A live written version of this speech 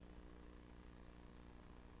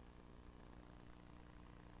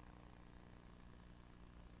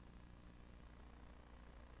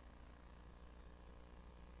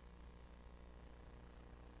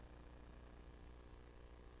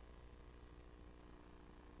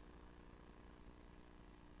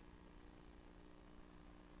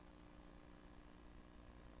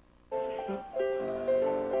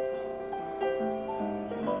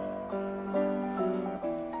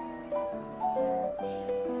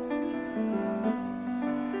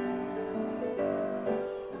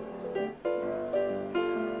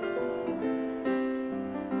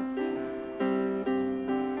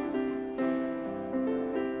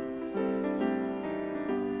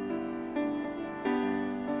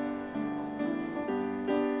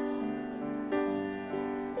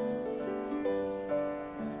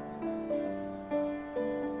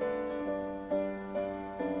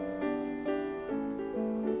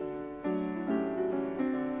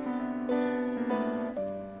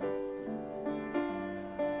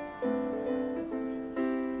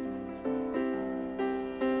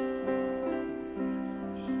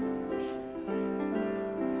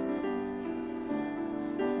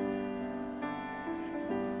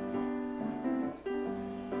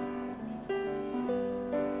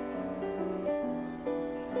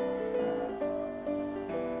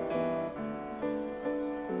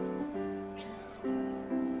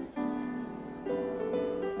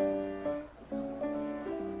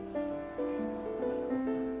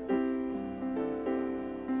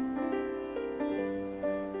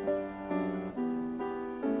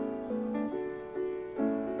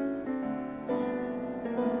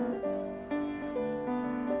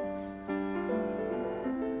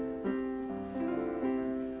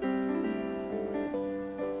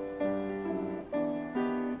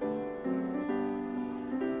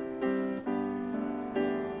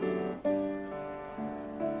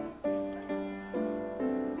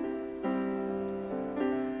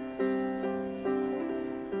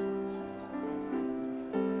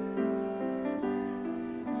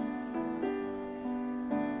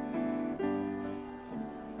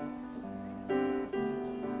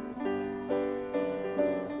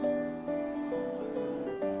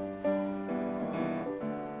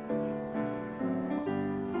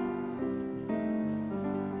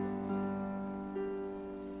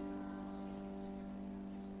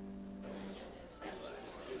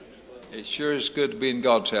It sure is good to be in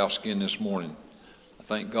God's house again this morning. I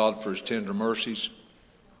thank God for his tender mercies.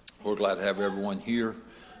 We're glad to have everyone here.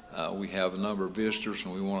 We have a number of visitors,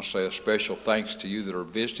 and we want to say a special thanks to you that are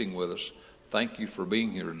visiting with us. Thank you for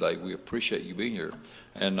being here today. We appreciate you being here.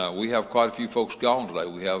 And we have quite a few folks gone today.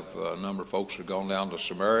 We have a number of folks that have gone down to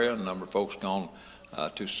Samaria, a number of folks gone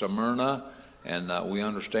to Smyrna, and we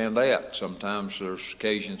understand that. Sometimes there's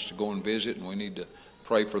occasions to go and visit, and we need to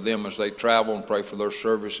pray for them as they travel and pray for their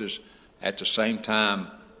services. At the same time,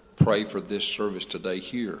 pray for this service today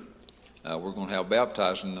here. We're going to have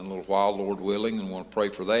baptizing in a little while, Lord willing, and we want to pray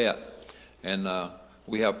for that. And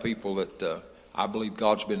we have people that I believe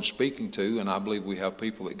God's been speaking to, and I believe we have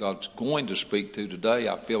people that God's going to speak to today.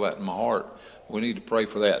 I feel that in my heart. We need to pray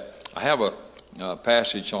for that. I have a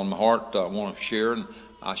passage on my heart I want to share, and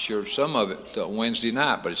I shared some of it Wednesday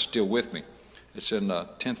night, but it's still with me. It's in the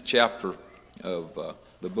 10th chapter of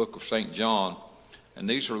the book of St. John. And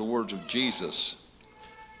these are the words of Jesus.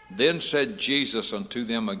 Then said Jesus unto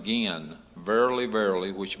them again, Verily,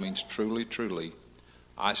 verily, which means truly, truly,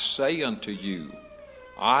 I say unto you,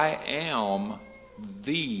 I am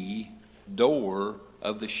the door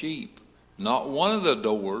of the sheep. Not one of the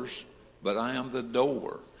doors, but I am the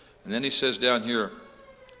door. And then he says down here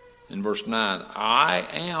in verse 9, I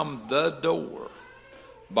am the door.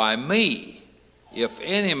 By me, if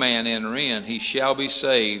any man enter in, he shall be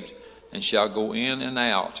saved, and shall go in and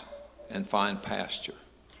out and find pasture.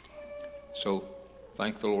 So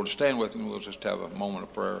thank the Lord. Stand with me. We'll just have a moment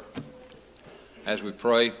of prayer as we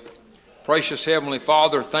pray. Precious Heavenly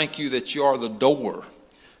Father, thank you that you are the door.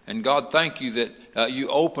 And God, thank you that you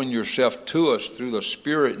open yourself to us through the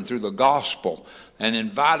Spirit and through the gospel and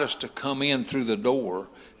invite us to come in through the door.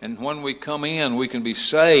 And when we come in, we can be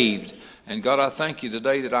saved. And God, I thank you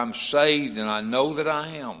today that I'm saved, and I know that I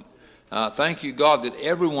am. Thank you, God, that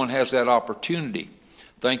everyone has that opportunity.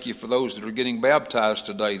 Thank you for those that are getting baptized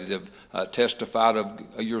today that have testified of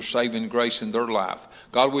your saving grace in their life.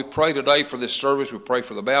 God, we pray today for this service. We pray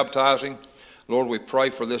for the baptizing. Lord, we pray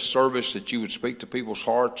for this service that you would speak to people's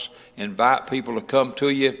hearts, invite people to come to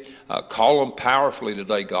you, call them powerfully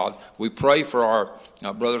today, God. We pray for our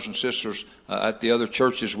brothers and sisters at the other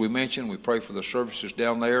churches we mentioned. We pray for the services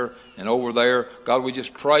down there and over there. God, we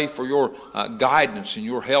just pray for your guidance and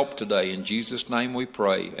your help today. In Jesus' name we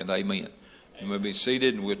pray, and amen. You may be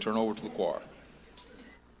seated, and we'll turn over to the choir.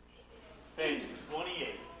 Page 28.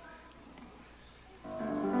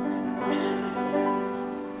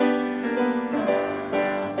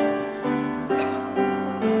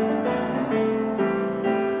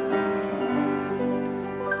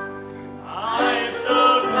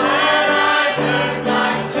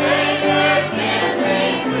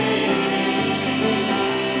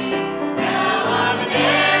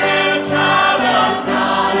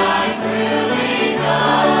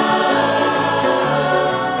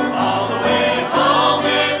 All the way home.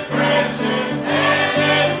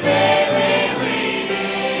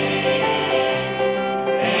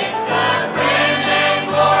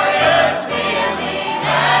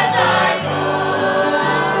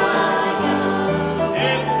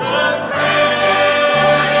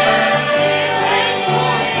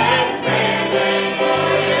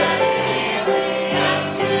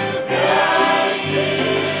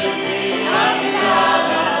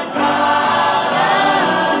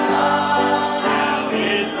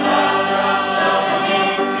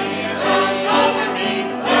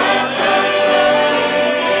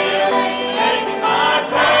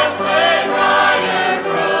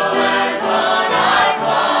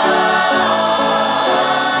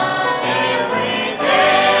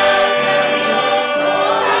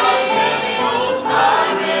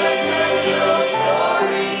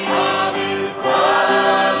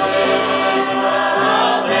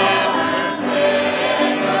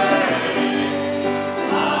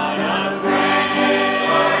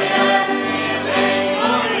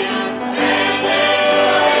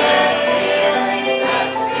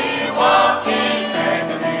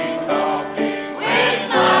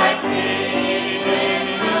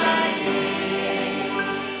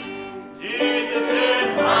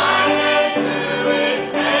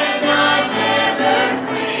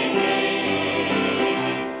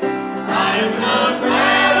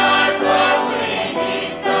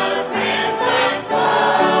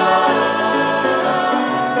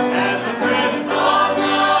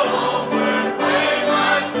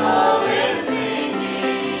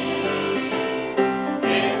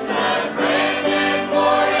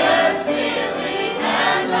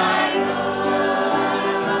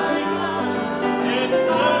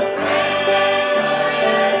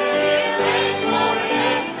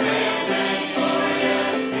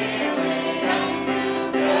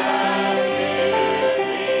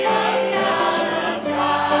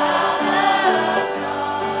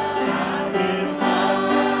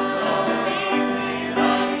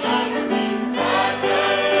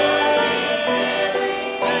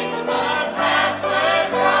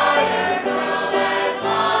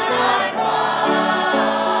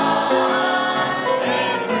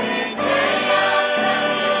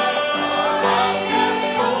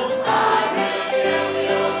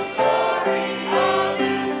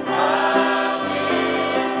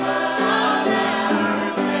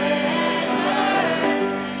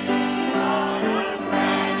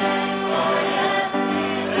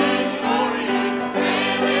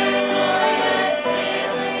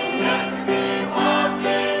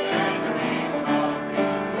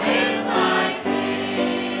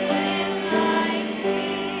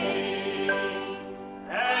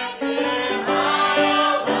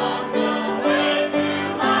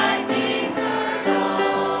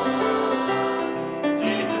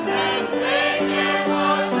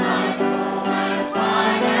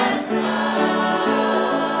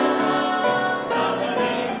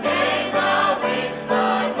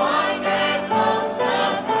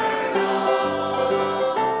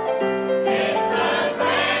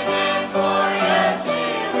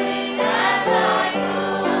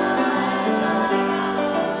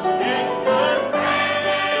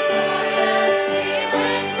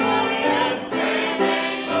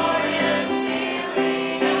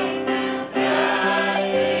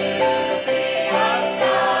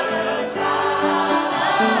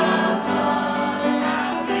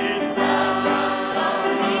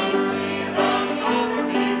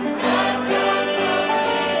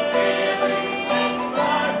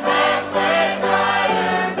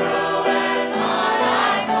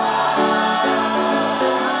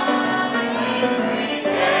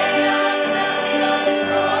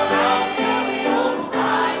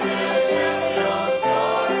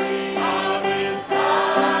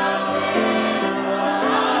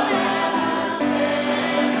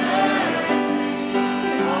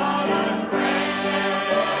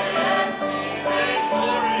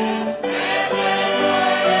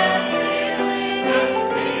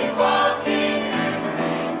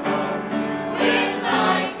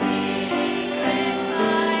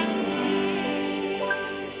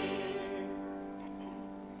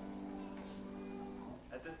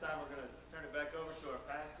 time we're going to turn it back over to our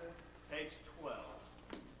pastor, page 12.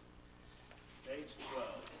 Page 12.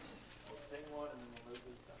 We'll sing one and then we'll move to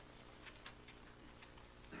the song.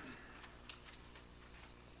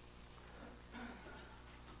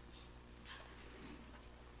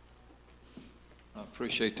 I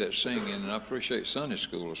appreciate that singing, and I appreciate Sunday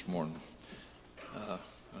school this morning. And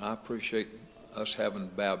I appreciate us having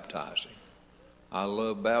baptizing. I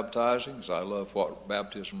love baptizing because I love what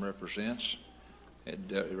baptism represents.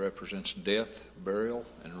 It represents death, burial,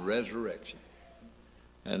 and resurrection.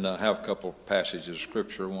 And I have a couple of passages of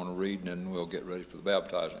Scripture I want to read, and then we'll get ready for the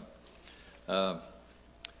baptizing.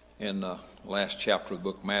 In the last chapter of the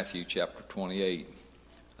book of Matthew, chapter 28,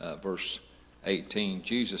 verse 18,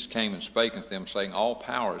 Jesus came and spake unto them, saying, All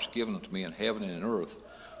power is given unto me in heaven and in earth.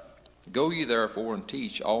 Go ye therefore and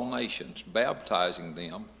teach all nations, baptizing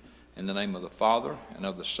them in the name of the Father, and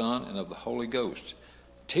of the Son, and of the Holy Ghost,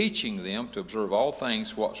 teaching them to observe all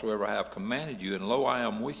things whatsoever I have commanded you, and lo, I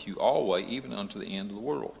am with you always, even unto the end of the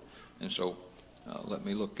world. And so let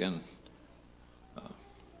me look in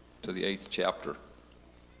to the 8th chapter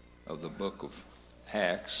of the book of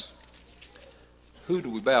Acts. Who do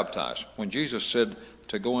we baptize? When Jesus said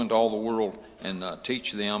to go into all the world and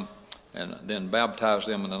teach them, and then baptize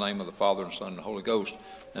them in the name of the Father and Son and the Holy Ghost,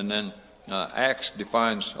 and then Acts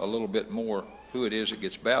defines a little bit more who it is that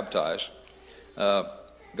gets baptized.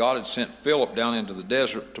 God had sent Philip down into the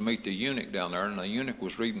desert to meet the eunuch down there, and the eunuch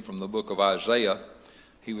was reading from the book of Isaiah.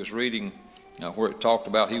 He was reading where it talked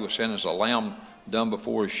about he was sent as a lamb done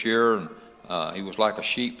before his shearer, and he was like a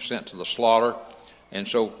sheep sent to the slaughter. And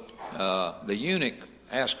so the eunuch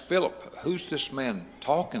asked Philip, who's this man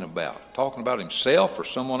talking about? Talking about himself or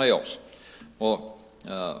someone else? Well,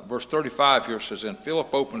 verse 35 here says, And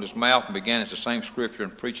Philip opened his mouth and began at the same scripture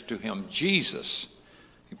and preached to him Jesus.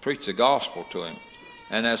 He preached the gospel to him.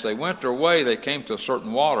 And as they went their way, they came to a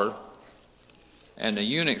certain water. And the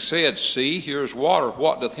eunuch said, See, here is water.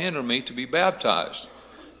 What doth hinder me to be baptized?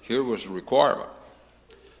 Here was the requirement.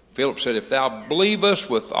 Philip said, If thou believest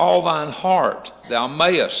with all thine heart, thou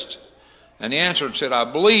mayest. And he answered and said, I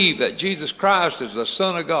believe that Jesus Christ is the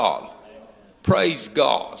Son of God. Praise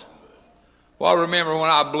God. Well, I remember when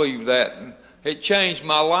I believed that, and it changed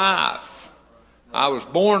my life. I was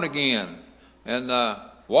born again. And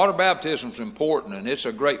water baptism is important, and it's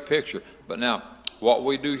a great picture. But now, what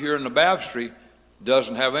we do here in the baptistry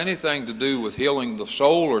doesn't have anything to do with healing the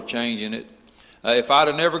soul or changing it. If I'd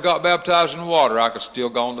have never got baptized in water, I could still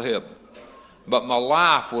gone to heaven. But my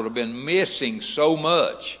life would have been missing so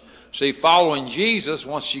much. See, following Jesus,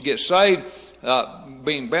 once you get saved,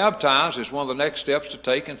 being baptized is one of the next steps to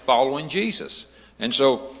take in following Jesus. And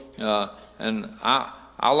so, and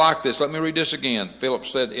I like this. Let me read this again. Philip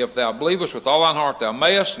said, If thou believest with all thine heart, thou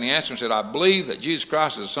mayest. And he answered and said, I believe that Jesus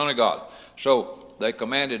Christ is the Son of God. So they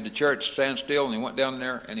commanded the church to stand still, and he went down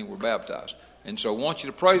there and he were baptized. And so I want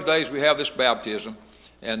you to pray today as we have this baptism,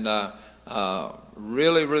 and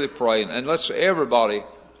really, really pray. And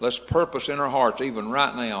let's purpose in our hearts, even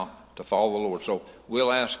right now, to follow the Lord. So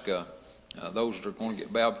we'll ask those that are going to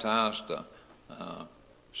get baptized,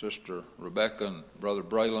 Sister Rebecca and Brother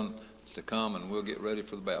Braylon, to come, and we'll get ready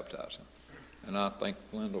for the baptizing. And I think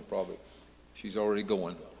Linda will probably, she's already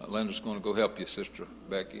going. Linda's going to go help you, Sister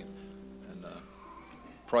Becky, and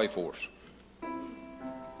pray for us.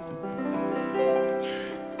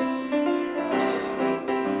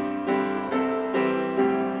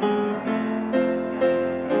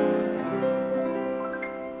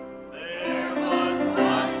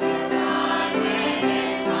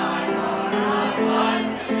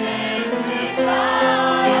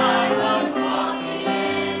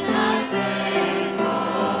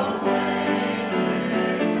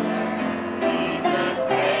 Jesus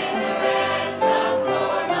paid the ransom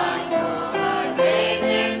for my soul. I paid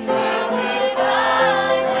this price.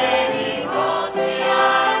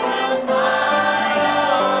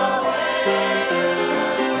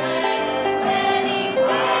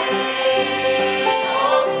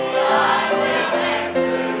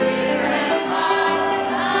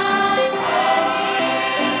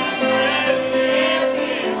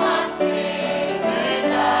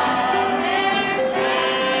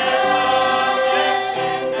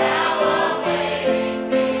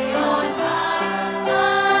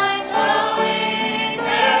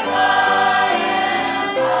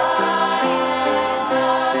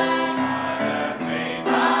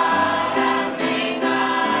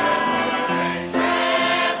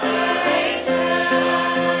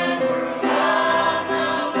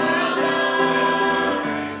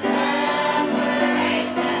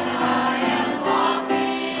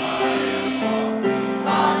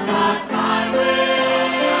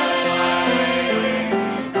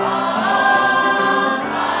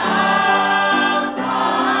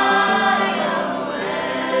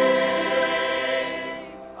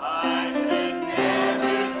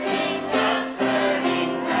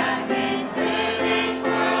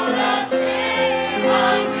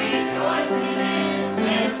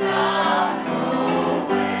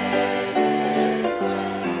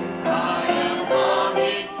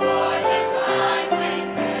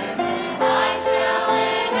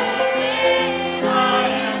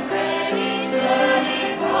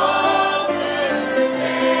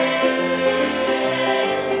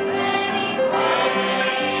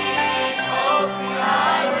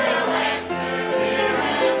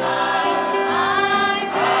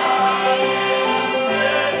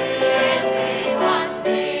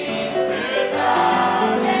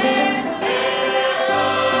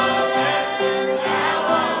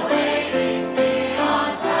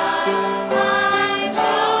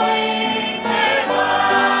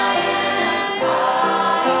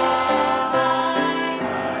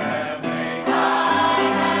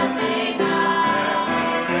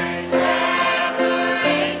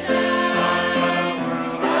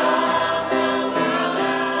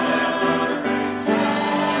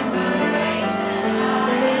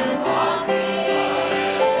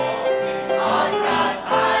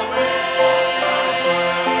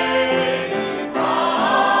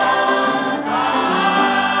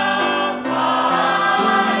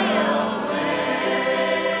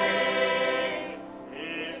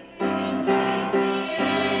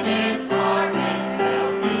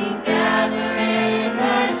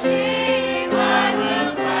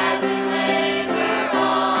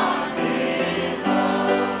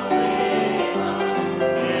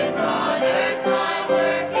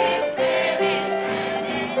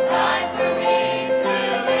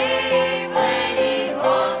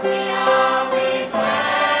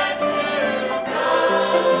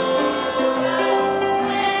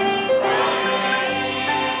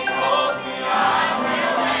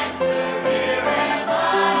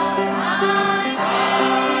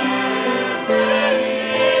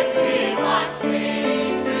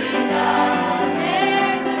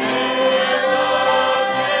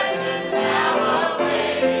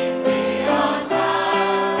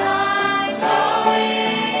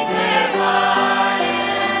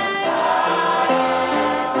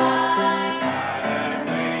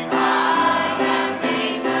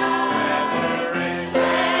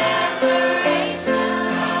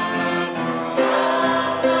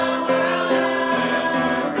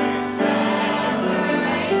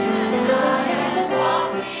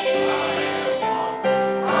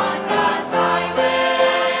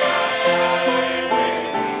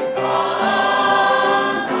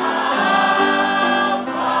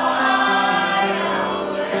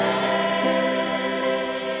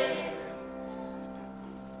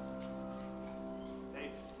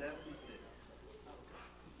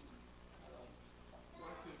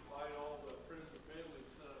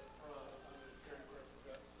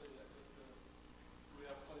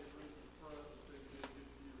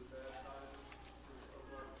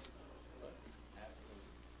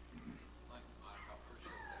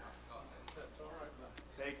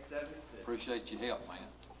 Appreciate your help, man.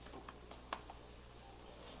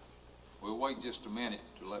 We'll wait just a minute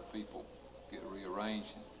to let people get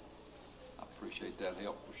rearranged. I appreciate that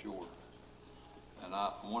help for sure. And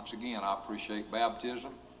once again, I appreciate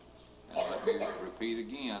baptism. And let me repeat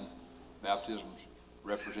again, baptism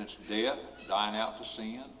represents death, dying out to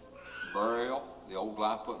sin, burial, the old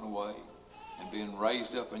life putting away, and being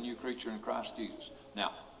raised up a new creature in Christ Jesus.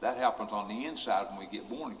 Now, that happens on the inside when we get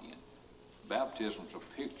born again. Baptism's a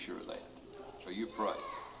picture of that. So you pray.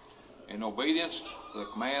 In obedience to the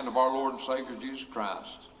command of our Lord and Savior Jesus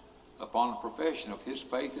Christ, upon the profession of his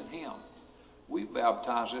faith in him, we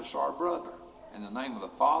baptize this our brother in the name of the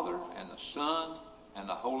Father and the Son and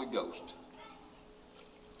the Holy Ghost.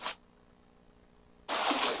 All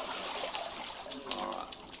right.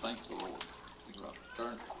 Thank the Lord. You're right.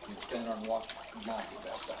 Turn. You can stand there and watch Mom get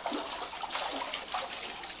baptized.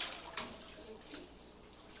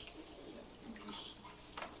 Just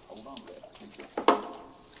hold on to that.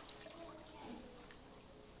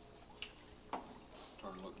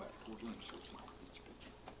 Turn and look back towards him.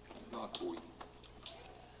 Thank God for you.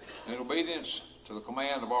 In obedience to the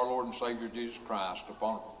command of our Lord and Savior Jesus Christ,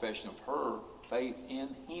 upon the profession of her faith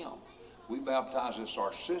in him, we baptize this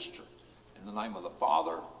our sister in the name of the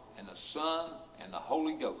Father and the Son and the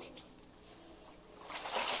Holy Ghost.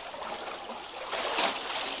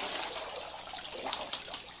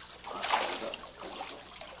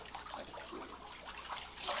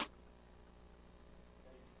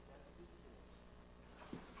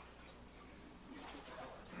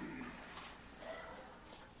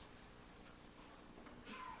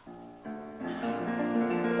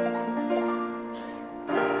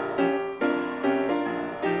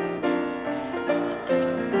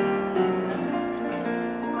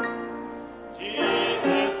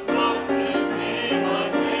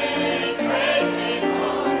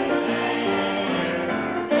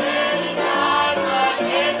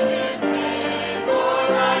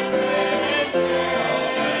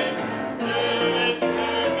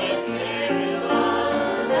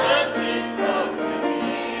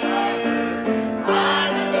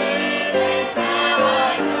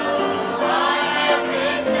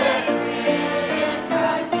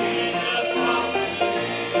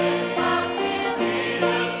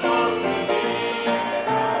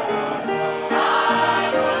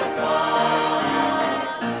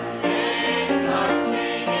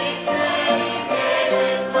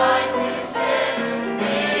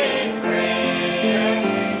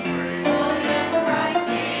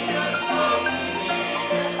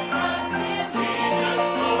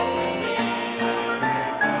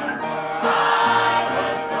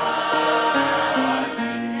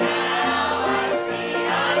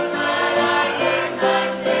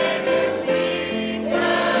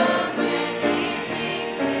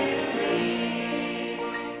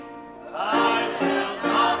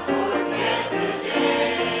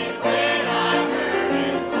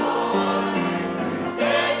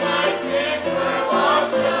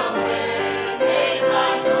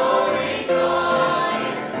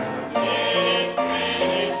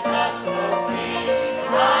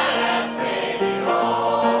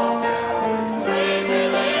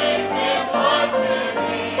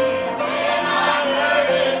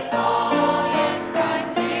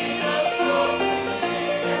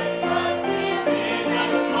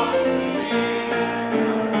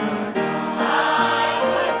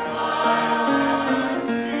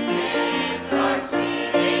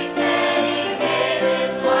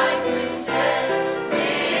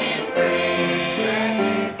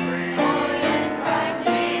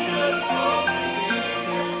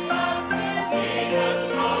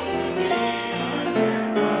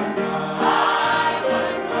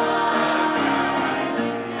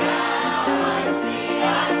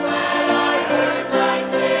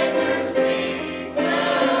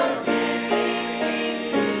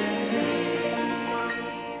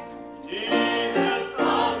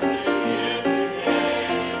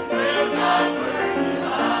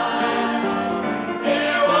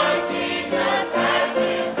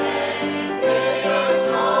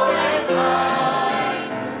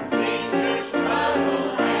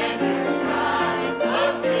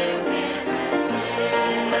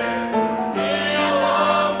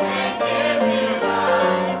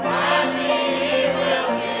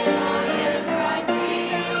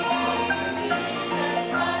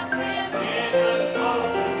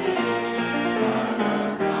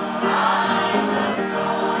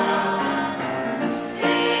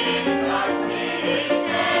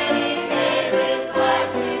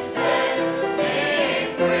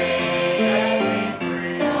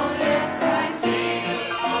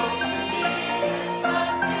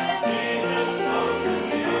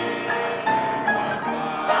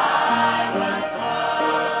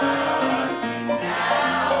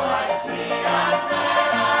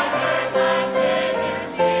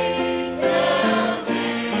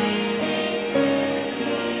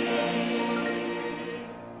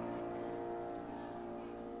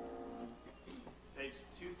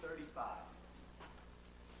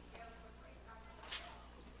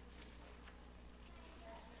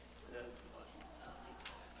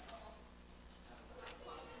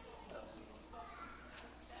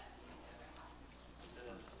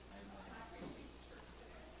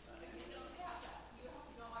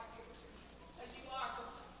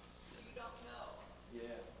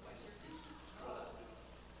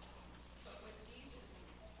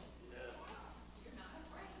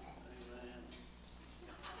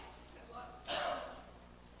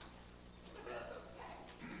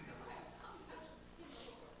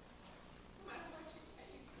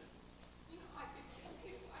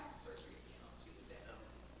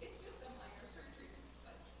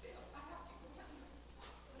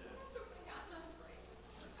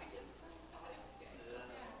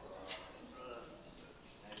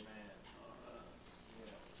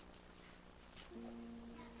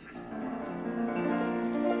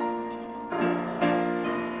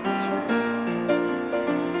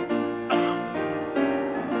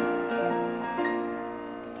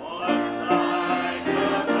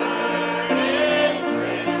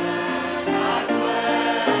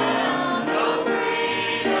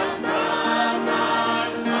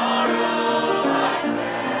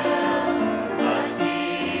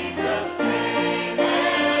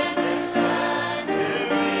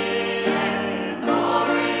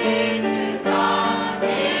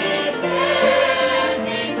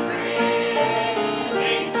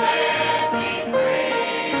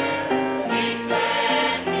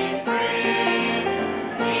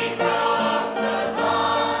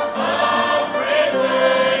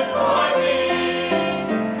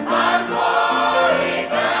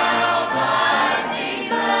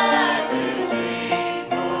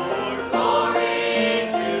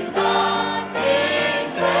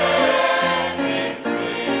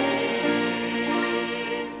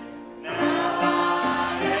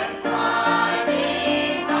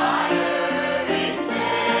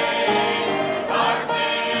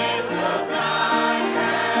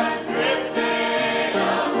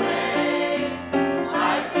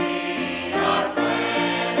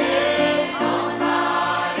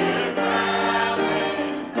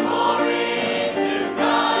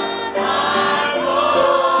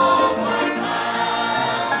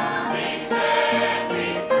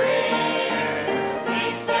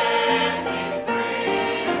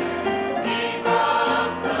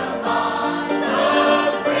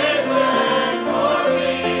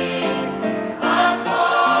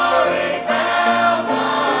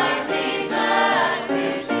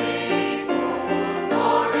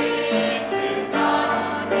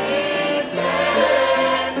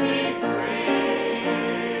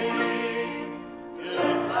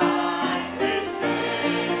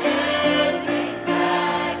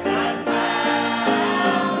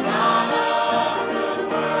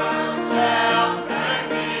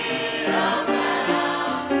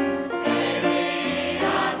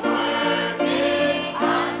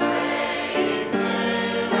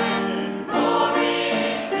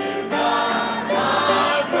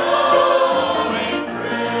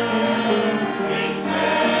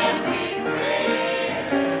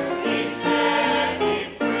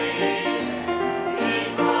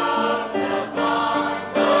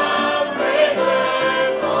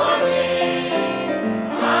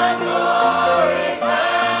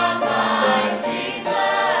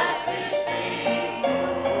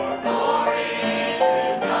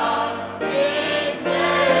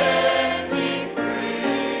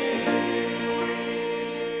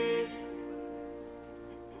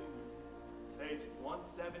 page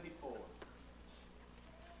 174.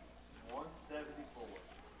 174.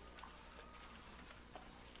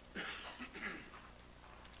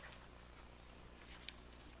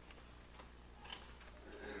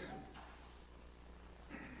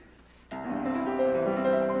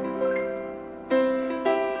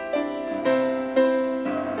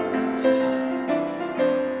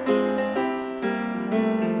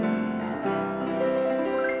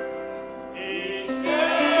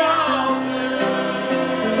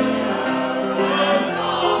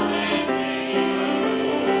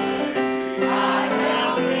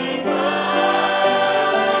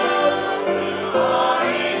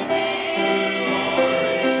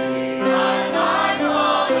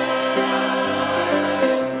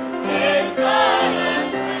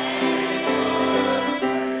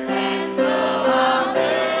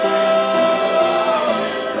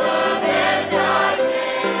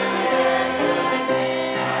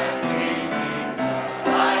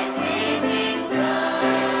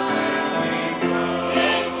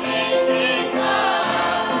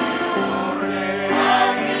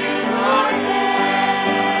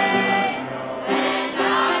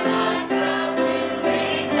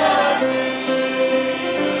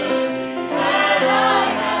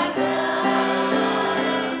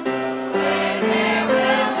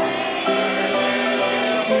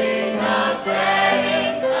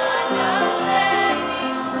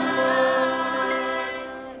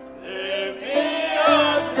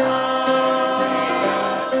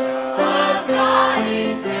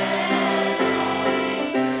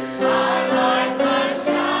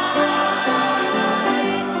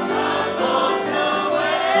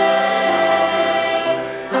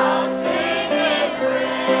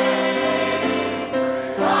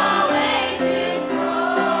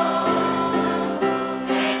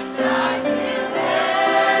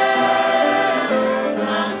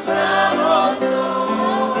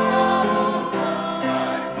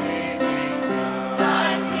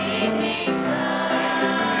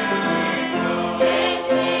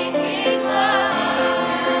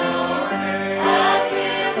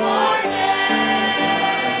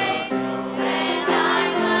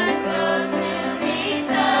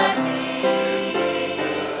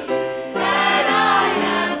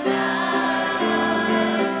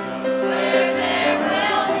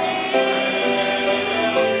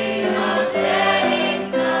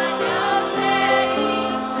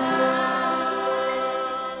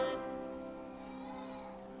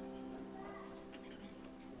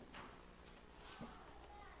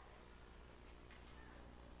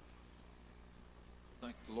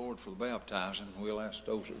 Thank the Lord for the baptizing. We'll ask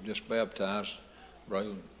those that were just baptized, Ray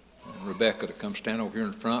and Rebecca, to come stand over here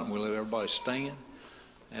in the front, and we'll let everybody stand,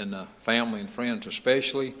 and family and friends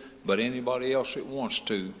especially, but anybody else that wants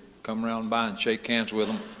to, come around by and shake hands with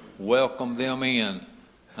them. Welcome them in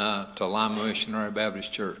to Lima Missionary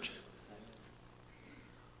Baptist Church.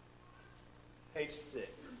 Page 6,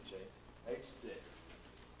 Chase. Page 6.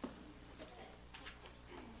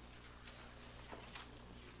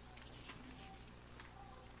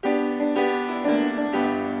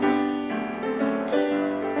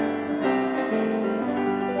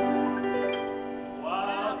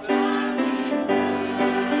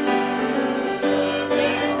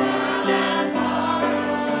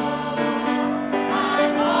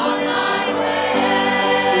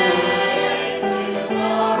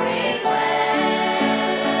 Glory land.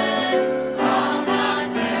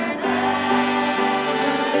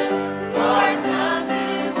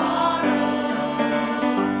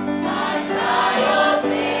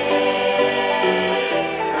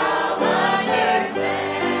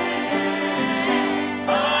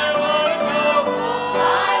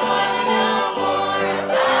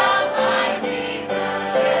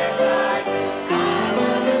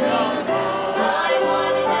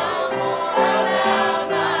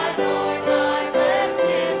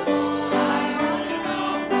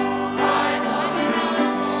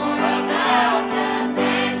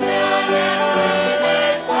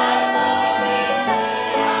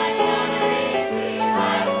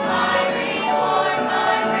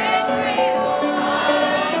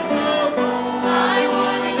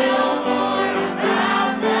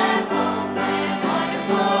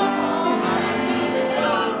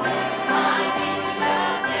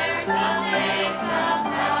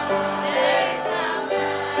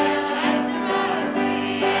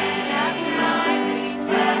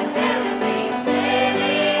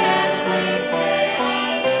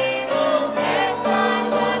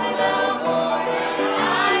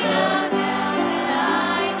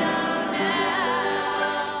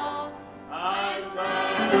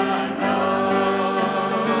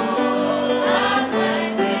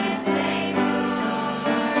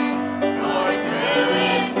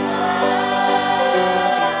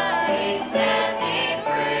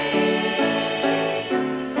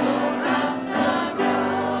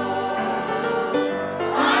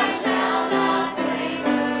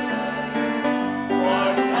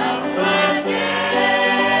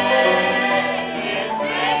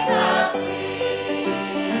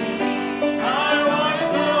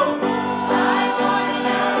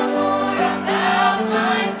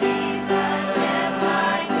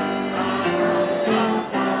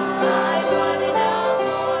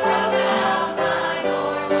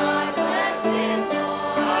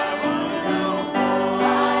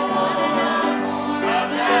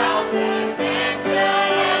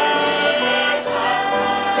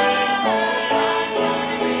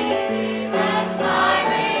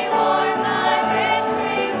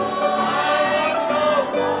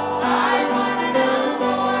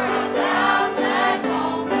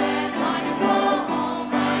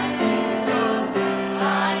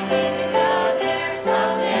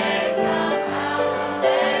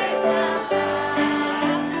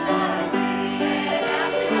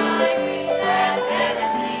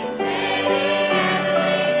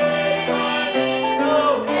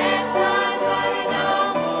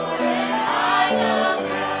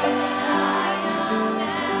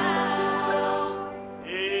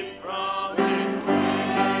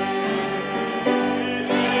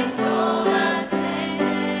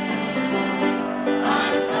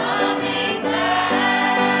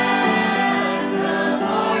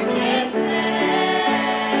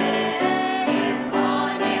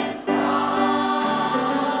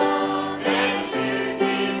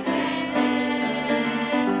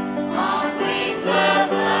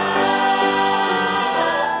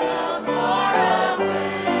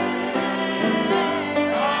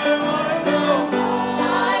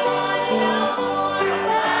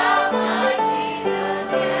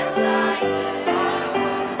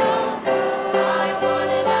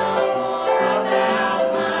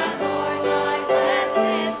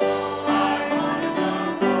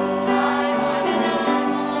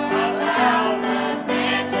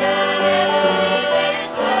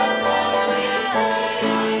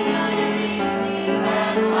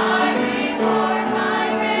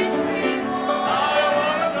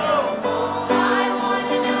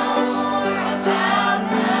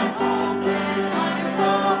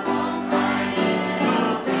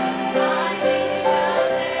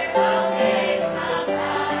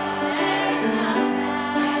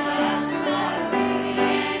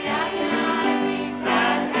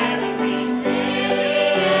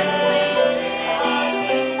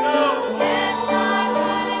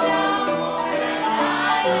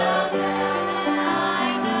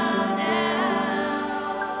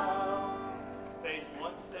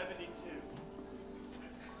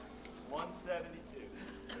 172.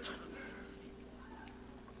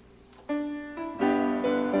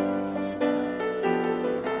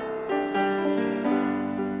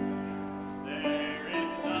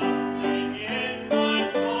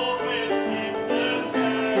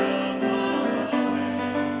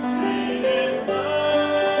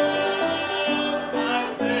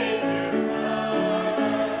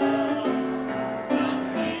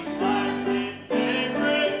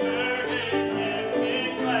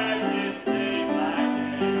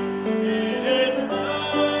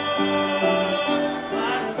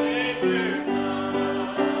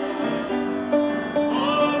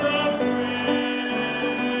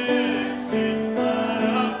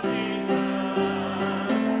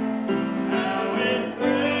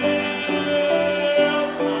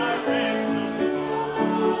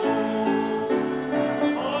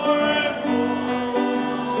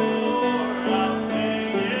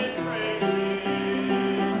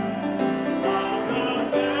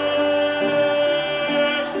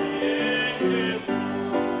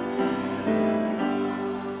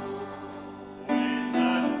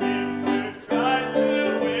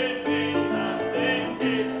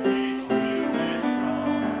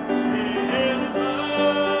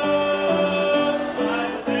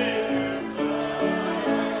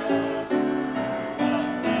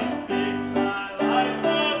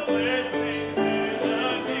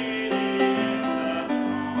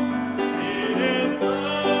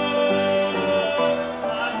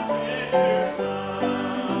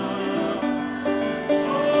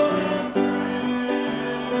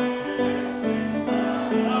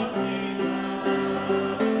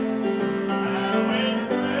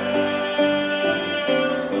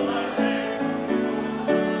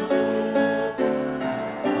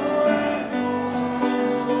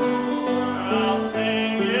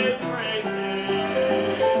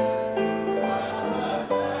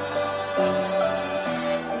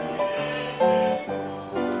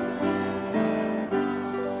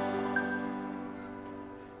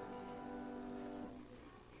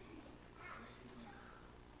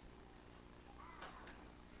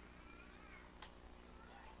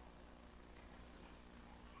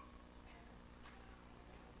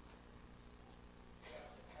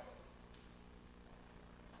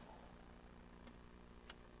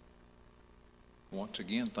 Once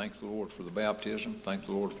again, thank the Lord for the baptism. Thank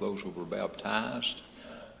the Lord for those who were baptized.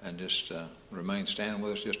 And just remain standing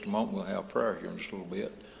with us just a moment. We'll have prayer here in just a little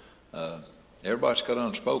bit. Everybody's got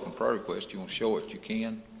unspoken prayer requests. You want to show it, you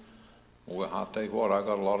can. Well, I'll tell you what, I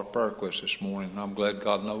got a lot of prayer requests this morning, and I'm glad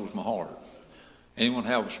God knows my heart. Anyone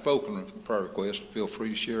have a spoken prayer request, feel free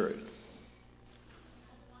to share it.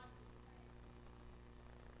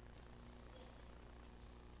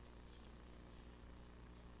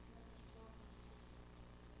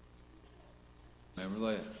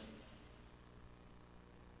 Remember that.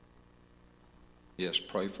 Yes,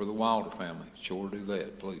 pray for the Wilder family. Sure do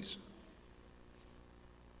that, please.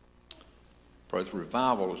 Pray for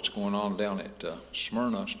revival that's going on down at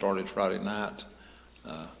Smyrna. Started Friday night.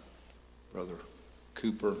 Brother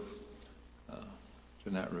Cooper is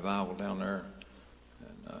in that revival down there.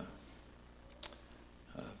 And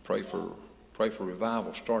pray for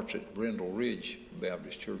revival. Starts at Brindle Ridge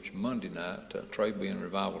Baptist Church Monday night. Trey being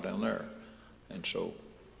revival down there. And so,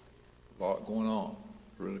 a lot going on.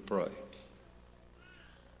 Really pray.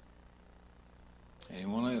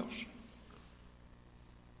 Anyone else?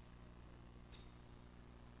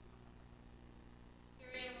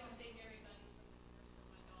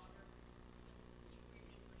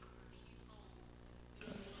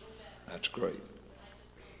 That's great.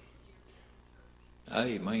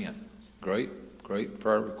 Amen. Great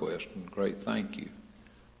prayer request and great thank you.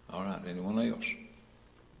 All right, anyone else?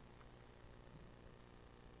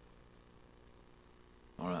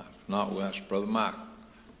 All right, if not, we'll ask Brother Mike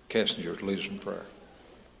Kessinger to lead us in prayer.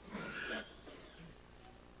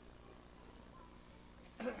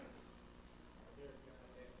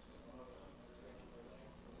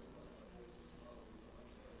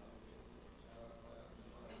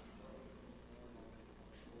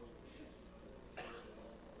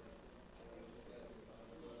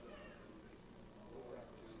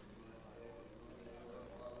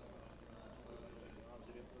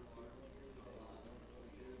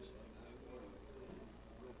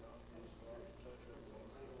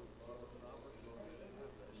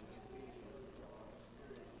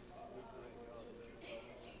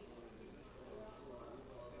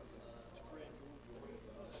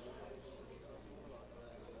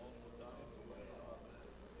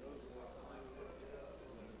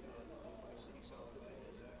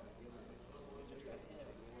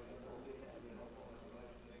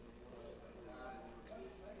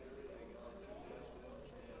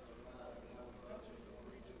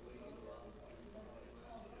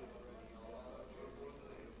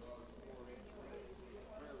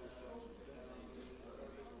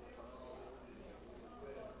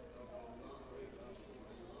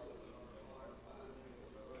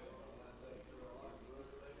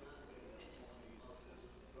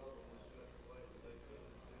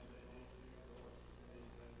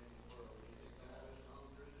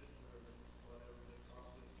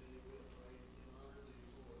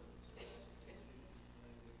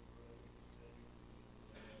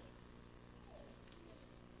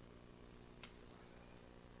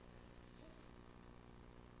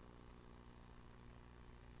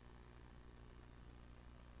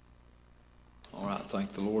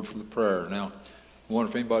 thank the Lord for the prayer. Now, I wonder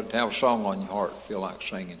if anybody would have a song on your heart, feel like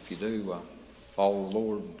singing. If you do, follow the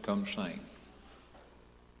Lord and come sing.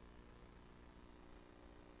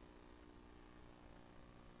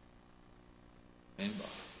 Anybody?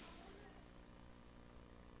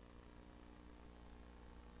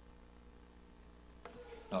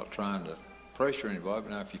 Not trying to pressure anybody,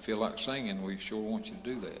 but now if you feel like singing, we sure want you to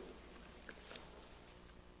do that.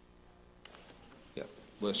 Yeah,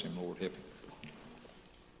 bless him, Lord, help him.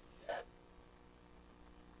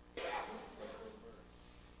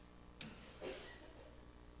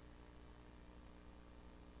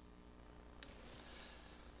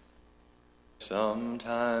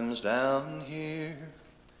 Sometimes down here,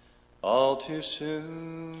 all too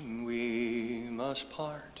soon we must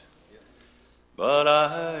part. But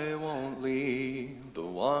I won't leave the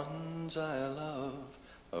ones I love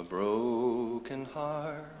a broken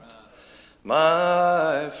heart.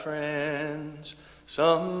 My friends,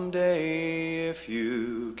 someday if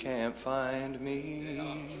you can't find me,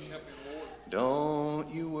 don't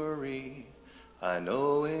you worry, I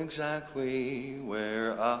know exactly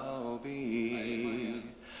where I'll be.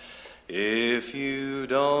 If you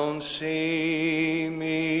don't see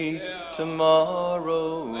me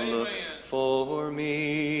tomorrow, look for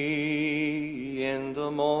me in the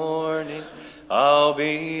morning. I'll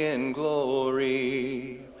be in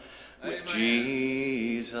glory with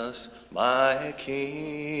Jesus, my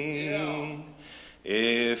King.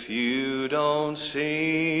 If you don't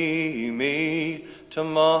see me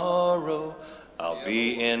tomorrow, I'll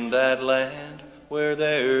be in that land where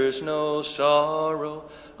there's no sorrow.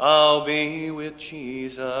 I'll be with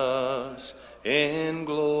Jesus in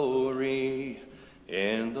glory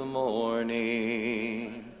in the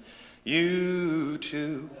morning. You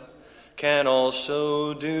too can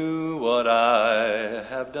also do what I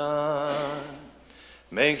have done.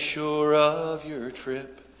 Make sure of your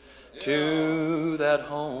trip to that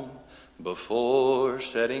home before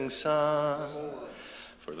setting sun.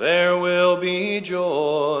 For there will be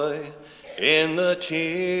joy in the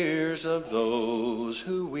tears of those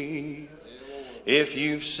who weep. If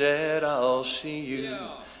you've said, I'll see you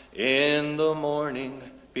in the morning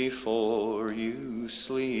before you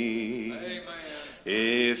sleep. Amen.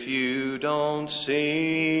 If you don't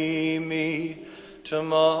see me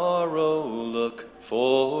tomorrow, look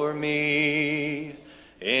for me.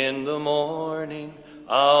 In the morning,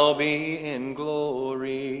 I'll be in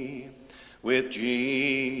glory with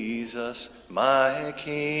Jesus, my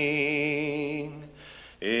King.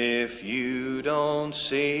 If you don't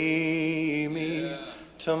see me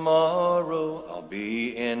tomorrow, I'll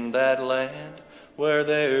be in that land where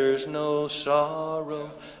there's no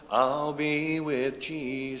sorrow. I'll be with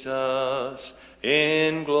Jesus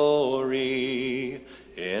in glory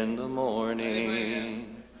in the morning.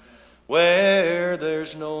 Amen. Where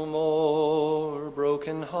there's no more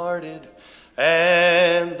brokenhearted,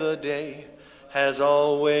 and the day has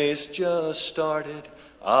always just started,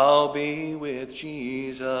 I'll be with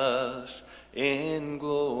Jesus in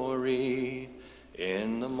glory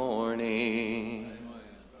in the morning.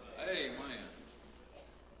 Amen.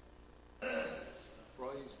 Amen.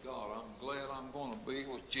 Praise God. I'm glad I'm going to be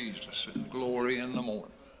with Jesus in glory in the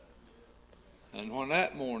morning. And when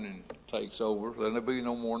that morning takes over, then there'll be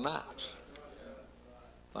no more nights.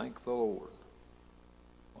 Thank the Lord.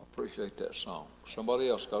 I appreciate that song. Somebody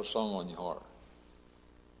else got a song on your heart.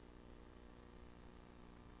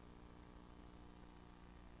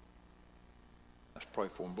 Let's pray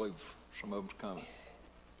for them. Believe some of them's coming.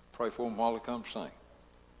 Pray for them while they come sing.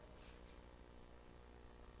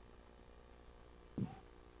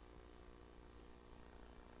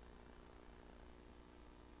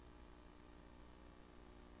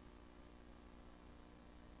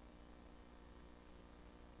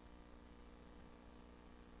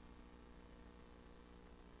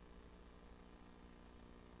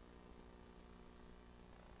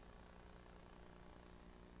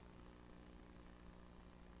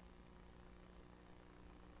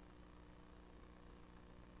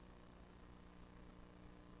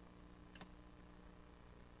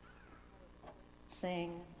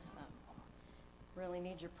 Sing. Really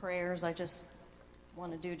need your prayers. I just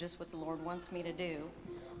want to do just what the Lord wants me to do.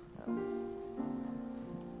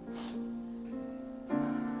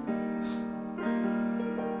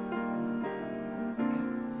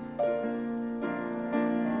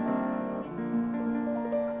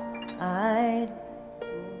 I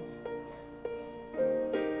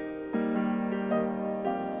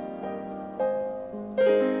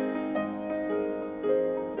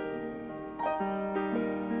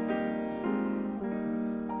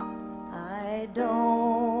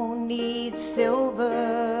don't need silver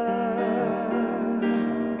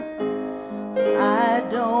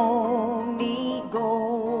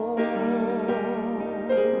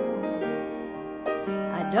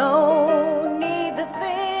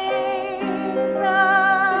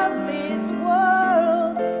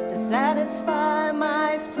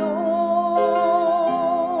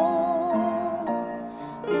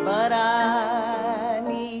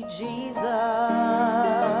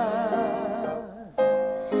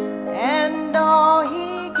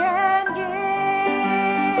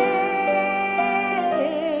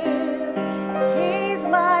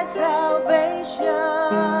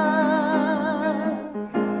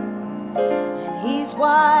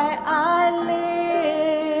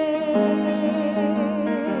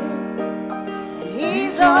And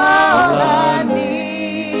He's all I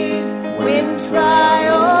need when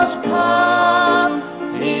trials come.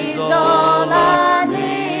 He's all I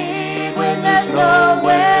need when there's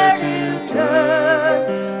nowhere to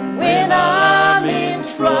turn. When I'm in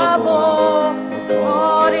trouble,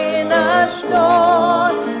 caught in a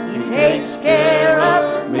storm, He takes care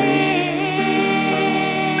of me.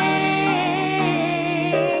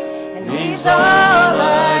 And He's all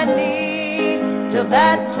I need till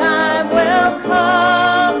that time will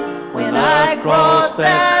come, when I cross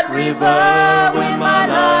that river, when my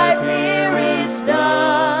life here is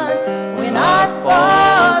done. When I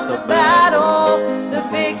fought the battle, the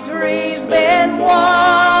victory's been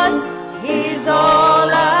won. He's all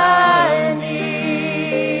I need.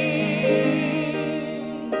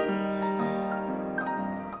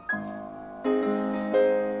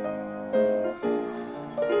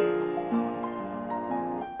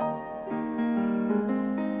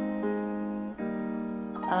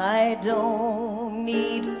 I don't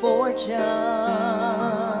need fortune,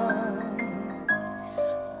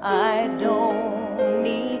 I don't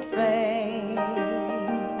need fame,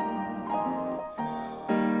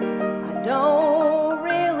 I don't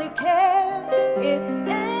really care if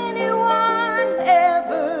anyone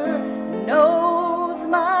ever knows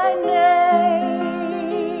my name,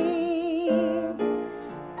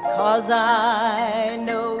 'cause I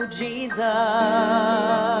know Jesus,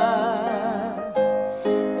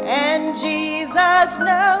 and Jesus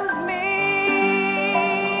knows me.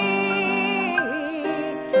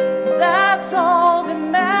 That's all that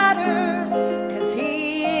matters, 'cause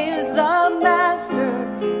He is the master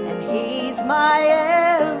and He's my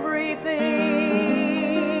everything.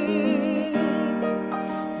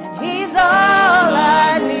 And He's all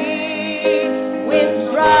I need when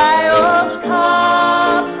trials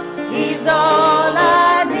come. He's all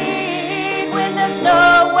I need when there's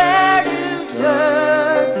nowhere to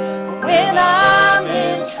turn. When I'm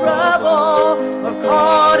in trouble or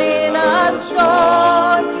caught in a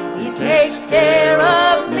storm, He takes care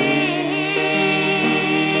of me.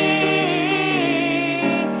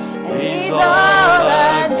 And He's all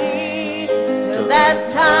I need till that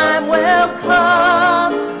time will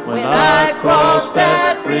come, when I cross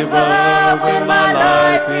that river, when my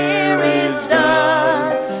life here is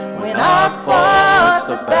done. When I fought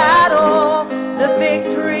the battle, the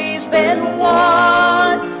victory's been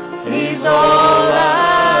won. He's all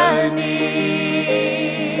I need.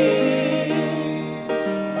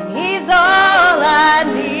 And He's all I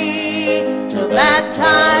need till that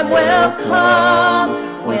time will come,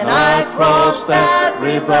 when I cross that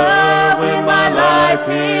river, when my life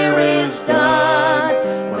here is done.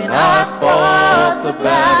 When I fought the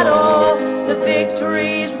battle, the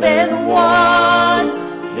victory's been won.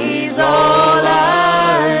 He's all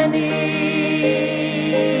I need.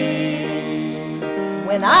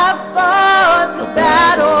 When I fought the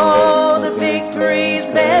battle, the victory's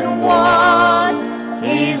been won.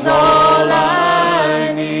 He's all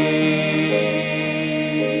I need.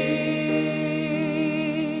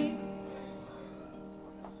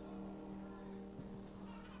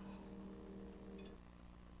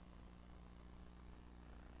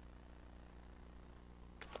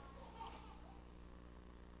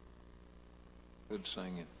 Good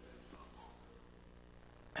singing.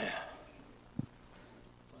 Thank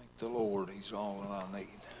the Lord, He's all that I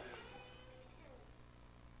need.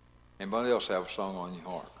 Anybody else have a song on your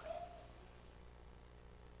heart?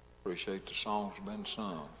 Appreciate the songs that have been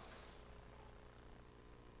sung.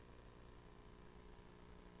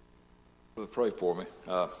 Well, pray for me.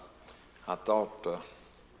 I thought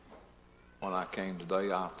when I came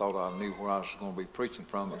today, I thought I knew where I was going to be preaching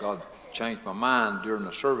from, but God changed my mind during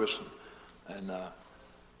the service. And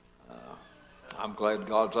I'm glad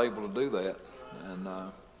God's able to do that. And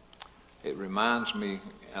it reminds me,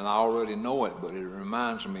 and I already know it, but it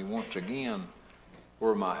reminds me once again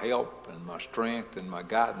where my help and my strength and my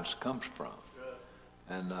guidance comes from.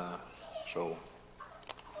 And so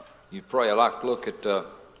you pray. I like to look at the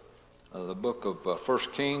book of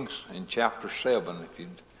 1 Kings in chapter 7, if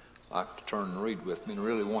you'd like to turn and read with me. And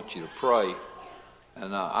really want you to pray.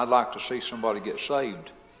 And I'd like to see somebody get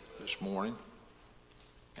saved this morning.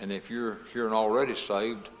 And if you're here and already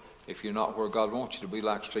saved, if you're not where God wants you to be, I'd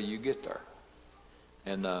like to see you get there.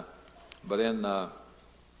 And but in the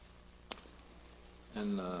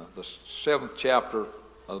 7th chapter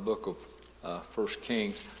of the book of 1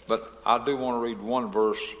 Kings, but I do want to read one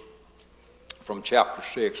verse from chapter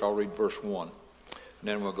 6. I'll read verse 1, and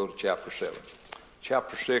then we'll go to chapter 7.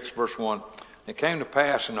 Chapter 6, verse 1. It came to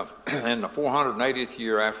pass in the 480th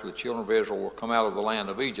year after the children of Israel were come out of the land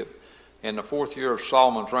of Egypt, in the 4th year of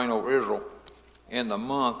Solomon's reign over Israel, in the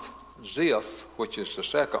month Ziph, which is the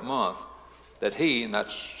 2nd month, that he, and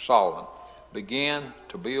that's Solomon, began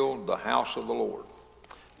to build the house of the Lord.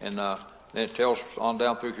 And then it tells on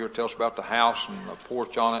down through here, it tells about the house and the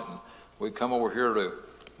porch on it. And we come over here to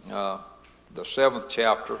the 7th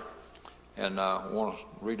chapter, and I want to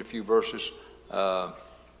read a few verses.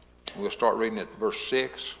 We'll start reading at verse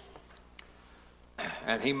 6.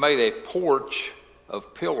 And he made a porch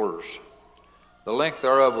of pillars. The length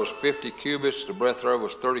thereof was 50 cubits, the breadth thereof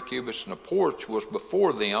was 30 cubits, and the porch was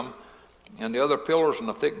before them, and the other pillars and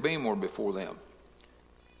the thick beam were before them.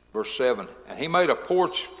 Verse 7, and he made a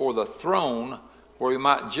porch for the throne where he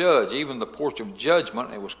might judge, even the porch of judgment,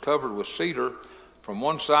 and it was covered with cedar from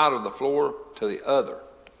one side of the floor to the other.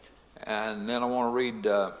 And then I want to read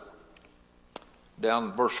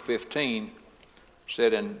down verse 15.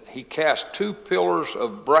 Said, and he cast 2 pillars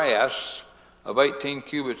of brass of 18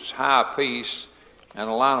 cubits high apiece, and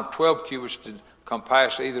a line of 12 cubits to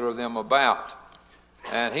compass either of them about.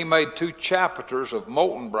 And he made 2 chapiters of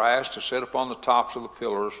molten brass to set upon the tops of the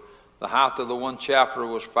pillars. The height of the one chapiter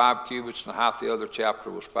was 5 cubits, and the height of the other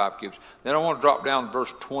chapiter was 5 cubits. Then I want to drop down to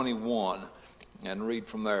verse 21 and read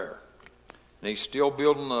from there. And he's still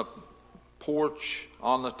building the porch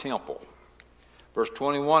on the temple. Verse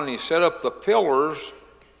 21, and he set up the pillars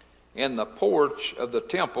in the porch of the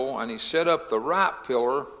temple, and he set up the right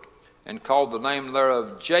pillar and called the name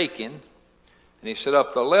thereof Jachin. And he set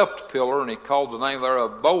up the left pillar, and he called the name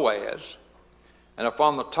thereof Boaz. And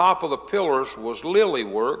upon the top of the pillars was lily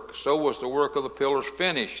work, so was the work of the pillars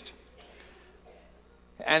finished.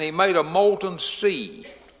 And he made a molten sea,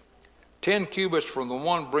 10 cubits from the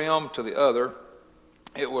one brim to the other.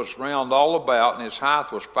 It was round all about, and its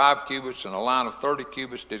height was 5 cubits, and a line of 30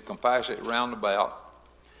 cubits did compass it round about.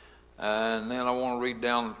 And then I want to read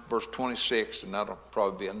down verse 26, and that'll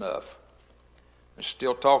probably be enough. It's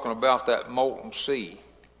still talking about that molten sea.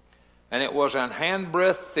 And it was an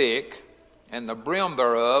handbreadth thick, and the brim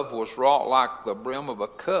thereof was wrought like the brim of a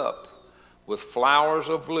cup, with flowers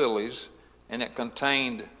of lilies, and it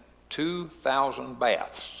contained 2,000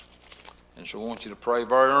 baths. And so I want you to pray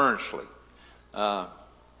very earnestly.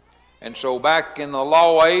 And so back in the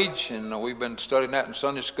law age, and we've been studying that in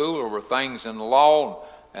Sunday school, there were things in the law,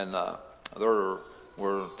 and there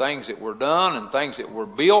were things that were done and things that were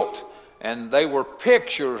built, and they were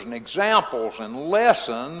pictures and examples and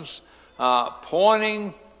lessons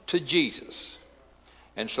pointing to Jesus.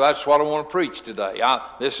 And so that's what I want to preach today.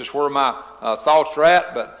 This is where my thoughts are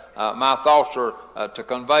at, but my thoughts are to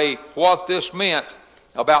convey what this meant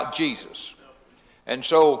about Jesus. And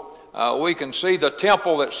so we can see the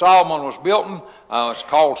temple that Solomon was building. It's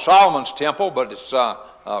called Solomon's temple, but it's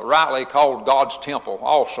rightly called God's temple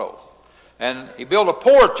also. And he built a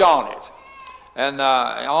porch on it. And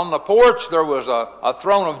on the porch there was a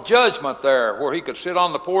throne of judgment there where he could sit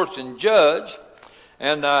on the porch and judge.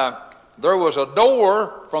 And there was a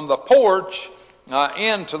door from the porch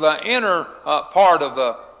into the inner part of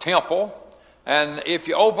the temple. And if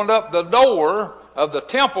you opened up the door of the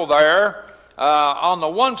temple there, on the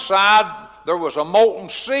one side, there was a molten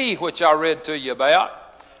sea, which I read to you about.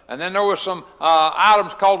 And then there were some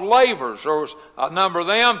items called lavers. There was a number of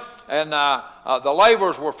them. And the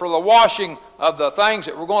lavers were for the washing of the things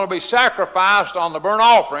that were going to be sacrificed on the burnt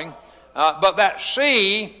offering. But that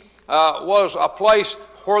sea was a place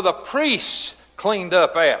where the priests cleaned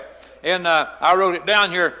up at. And I wrote it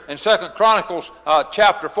down here in 2 Chronicles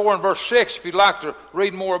chapter 4 and verse 6, if you'd like to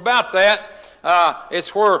read more about that.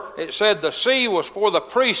 It's where it said the sea was for the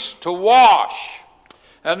priests to wash.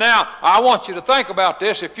 And now, I want you to think about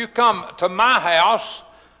this. If you come to my house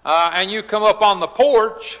and you come up on the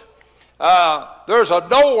porch, there's a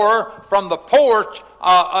door from the porch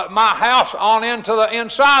at my house on into the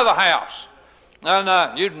inside of the house.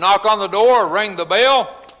 And you'd knock on the door, ring the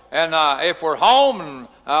bell, and if we're home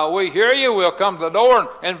and we hear you, we'll come to the door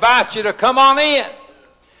and invite you to come on in.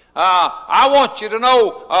 I want you to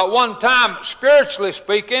know one time, spiritually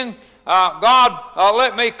speaking, God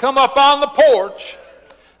let me come up on the porch,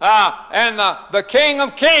 and the King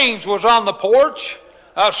of Kings was on the porch,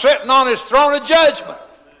 sitting on his throne of judgment.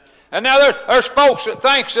 And now there's folks that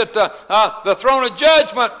thinks that the throne of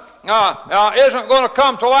judgment isn't going to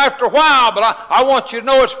come till after a while, but I want you to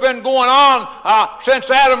know it's been going on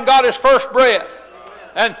since Adam got his first breath.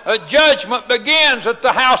 And judgment begins at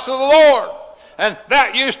the house of the Lord. And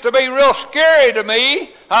that used to be real scary to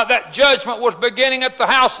me, that judgment was beginning at the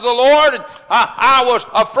house of the Lord. And I was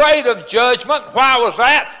afraid of judgment. Why was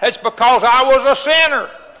that? It's because I was a sinner.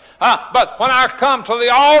 But when I come to the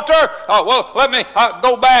altar, well, let me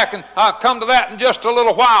go back and come to that in just a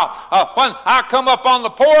little while. When I come up on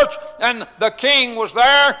the porch and the king was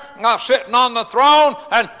there sitting on the throne,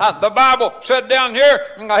 and the Bible said down here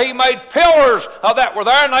he made pillars that were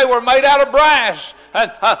there, and they were made out of brass,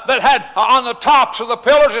 and that had on the tops of the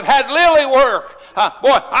pillars it had lily work.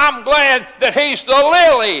 Boy, I'm glad that he's the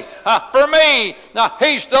lily for me.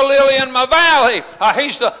 He's the lily in my valley.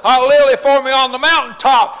 He's the lily for me on the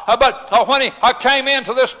mountaintop. But when he came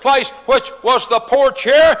into this place, which was the porch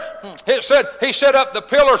here, it said he set up the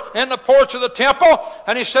pillars in the porch of the temple,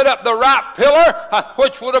 and he set up the right pillar,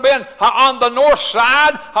 which would have been on the north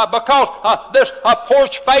side, because this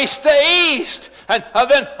porch faced the east. And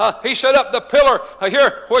then he set up the pillar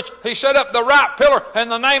here, which he set up the right pillar,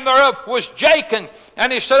 and the name thereof was Jachin.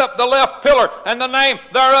 And he set up the left pillar, and the name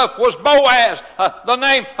thereof was Boaz. The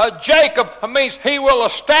name Jacob means he will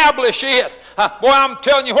establish it. Boy, I'm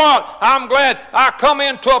telling you what, I'm glad I come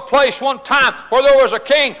into a place one time where there was a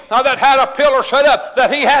king that had a pillar set up,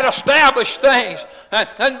 that he had established things.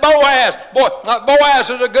 And Boaz, boy, Boaz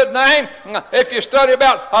is a good name. If you study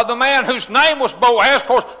about the man whose name was Boaz, of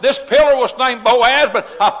course, this pillar was named Boaz, but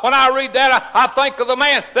when I read that, I think of the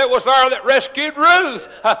man that was there that rescued Ruth.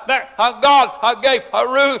 That God gave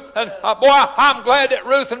Ruth, and boy, I'm glad that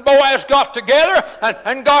Ruth and Boaz got together,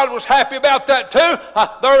 and God was happy about that too.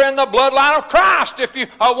 They're in the bloodline of Christ, if you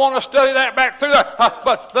want to study that back through there.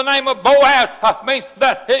 But the name of Boaz means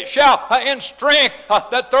that it shall in strength,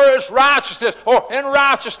 that there is righteousness, or in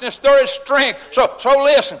righteousness there is strength. So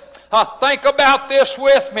listen, think about this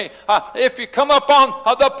with me. If you come up on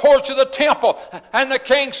the porch of the temple, and the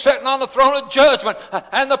king's sitting on the throne of judgment,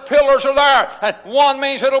 and the pillars are there, and one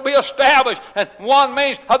means it'll be established, and one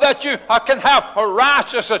means that you can have a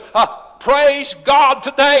righteousness. Praise God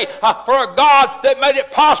today for a God that made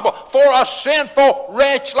it possible for a sinful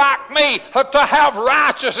wretch like me to have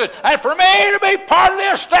righteousness, and for me to be part of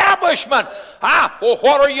the establishment. Well,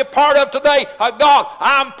 what are you part of today? God,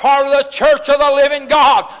 I'm part of the church of the living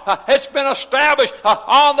God. It's been established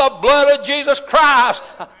on the blood of Jesus Christ.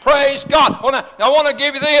 Praise God. Well, I want to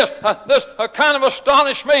give you this. This kind of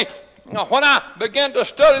astonished me. When I began to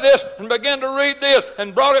study this and began to read this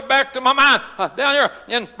and brought it back to my mind, down here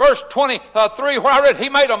in verse 23 where I read, he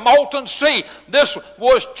made a molten sea. This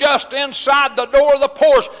was just inside the door of the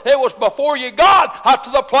porch. It was before you got to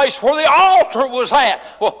the place where the altar was at.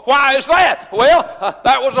 Well, why is that? Well,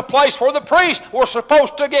 that was a place where the priests were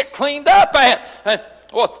supposed to get cleaned up at. And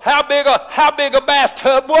well, how big a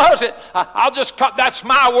bathtub was it? I'll just cut. That's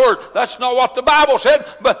my word. That's not what the Bible said,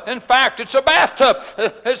 but in fact, it's a bathtub.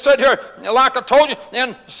 It said here, like I told you,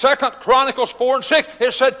 in 2 Chronicles 4 and 6,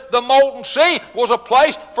 it said the molten sea was a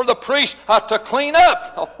place for the priest to clean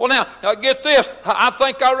up. Well, now, get this. I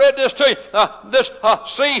think I read this to you. This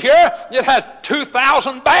sea here, it had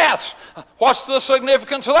 2,000 baths. What's the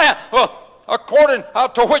significance of that? Well, according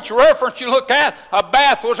to which reference you look at, a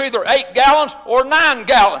bath was either 8 gallons or 9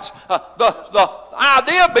 gallons. The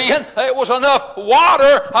idea being it was enough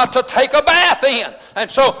water to take a bath in.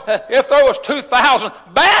 And so if there was 2,000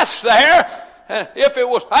 baths there, if it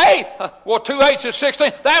was 8, well, 2 8s is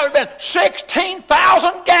 16. That would have been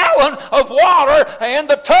 16,000 gallons of water in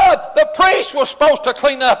the tub the priest was supposed to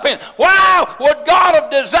clean up in. Why would God have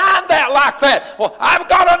designed that like that? Well, I've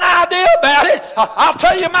got an idea about it. I'll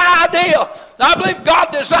tell you my idea. I believe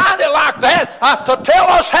God designed it like that to tell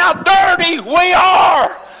us how dirty we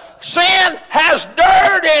are. Sin has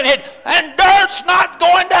dirt in it, and dirt's not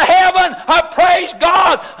going to heaven. Praise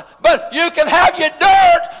God. But you can have your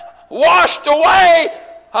dirt washed away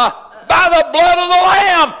by the blood of the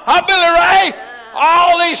Lamb. Billy Ray,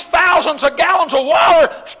 all these thousands of gallons of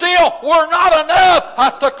water still were not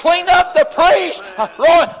enough to clean up the priest.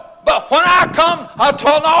 But when I come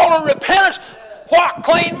to an altar of repentance, what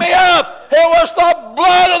cleaned me up? It was the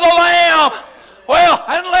blood of the Lamb. Well,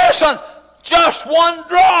 and listen, just one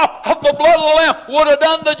drop of the blood of the Lamb would have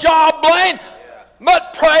done the job, Blaine.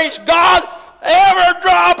 But praise God, every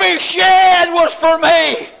drop he shed was for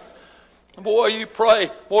me. Boy, you pray.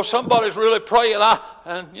 Boy, somebody's really praying. I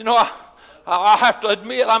have to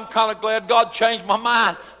admit, I'm kind of glad God changed my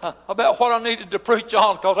mind about what I needed to preach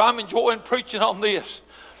on, because I'm enjoying preaching on this.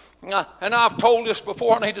 And I've told this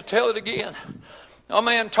before. I need to tell it again. A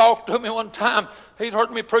man talked to me one time. He'd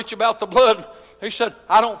heard me preach about the blood. He said,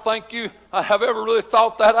 I don't think you have ever really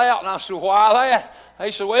thought that out. And I said, why that?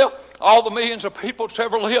 He said, well, all the millions of people that's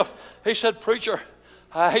ever lived. He said, preacher,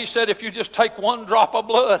 he said, if you just take one drop of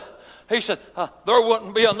blood, he said, there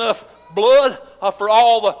wouldn't be enough blood for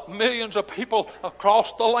all the millions of people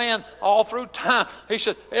across the land all through time. He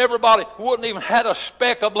said, everybody wouldn't even had a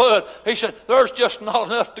speck of blood. He said, there's just not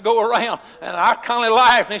enough to go around. And I kind of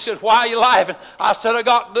laughed, and he said, why are you laughing? I said, I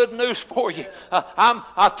got good news for you. I'm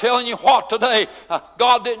telling you what today,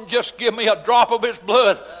 God didn't just give me a drop of his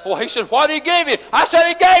blood. Well, he said, what did he give you? I said,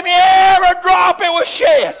 he gave me every drop it was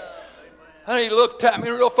shed. And he looked at me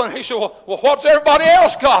real funny. He said, well, what's everybody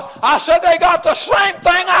else got? I said, they got the same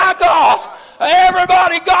thing I got.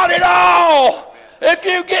 Everybody got it all. If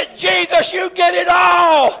you get Jesus, you get it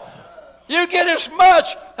all. You get as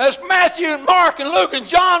much as Matthew and Mark and Luke and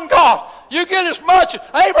John got. You get as much as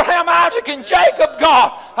Abraham, Isaac, and Jacob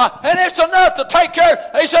got. And it's enough to take care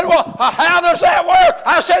of. He said, well, how does that work?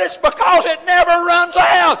 I said, it's because it never runs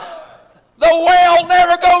out. The well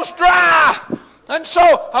never goes dry. And so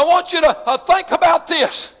I want you to think about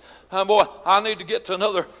this. Boy, I need to get to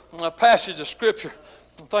another passage of Scripture.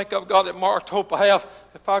 I think I've got it marked. Hope I have.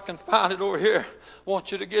 If I can find it over here, I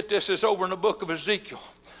want you to get this. It's over in the book of Ezekiel.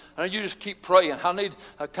 And you just keep praying. I need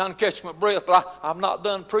to kind of catch my breath, but I'm not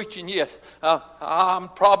done preaching yet. I'm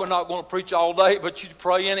probably not going to preach all day, but you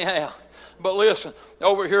pray anyhow. But listen,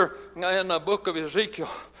 over here in the book of Ezekiel,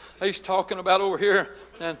 he's talking about over here,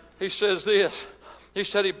 and he says this. He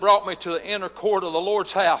said, he brought me to the inner court of the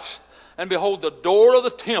Lord's house, and behold, the door of the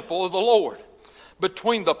temple of the Lord,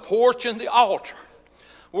 between the porch and the altar,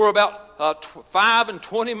 were about 5 and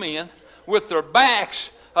 20 men with their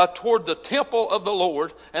backs toward the temple of the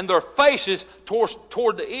Lord, and their faces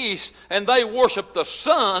toward the east, and they worshiped the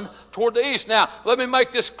sun toward the east. Now, let me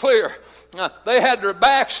make this clear. They had their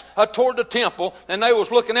backs toward the temple, and they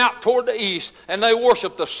was looking out toward the east, and they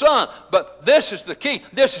worshiped the sun. But this is the key.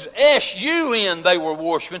 This is S-U-N they were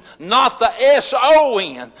worshiping, not the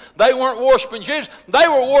S-O-N. They weren't worshiping Jesus. They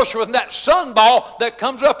were worshiping that sunball that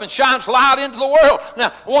comes up and shines light into the world.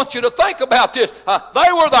 Now, I want you to think about this.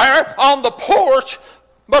 They were there on the porch,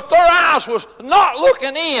 but their eyes was not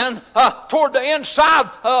looking in toward the inside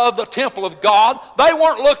of the temple of God. They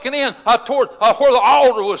weren't looking in toward where the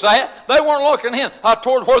altar was at. They weren't looking in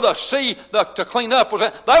toward where the sea to clean up was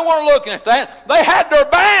at. They weren't looking at that. They had their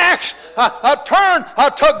backs turned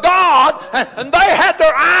to God, and they had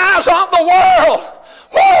their eyes on the world.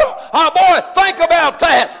 Whoa! Boy, think about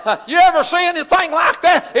that. You ever see anything like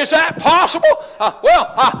that? Is that possible?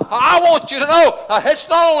 I want you to know it's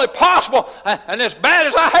not only possible, and as bad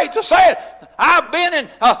as I hate to say it, I've been in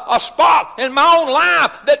a spot in my own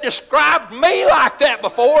life that described me like that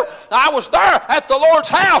before. I was there at the Lord's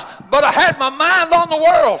house, but I had my mind on the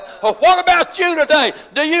world. What about you today?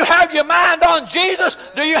 Do you have your mind on Jesus?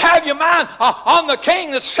 Do you have your mind on the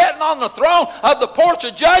King that's sitting on the throne of the porch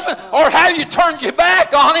of judgment? Or have you turned your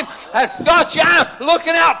back on him and got your eyes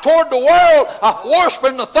looking out toward the world,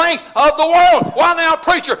 worshiping the things of the world? Why now,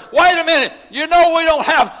 preacher, wait a minute. You know we don't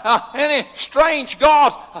have any strange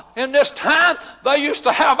gods in this time. They used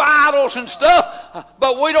to have idols and stuff,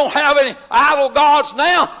 but we don't have any idol gods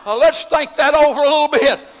now. Let's think that over a little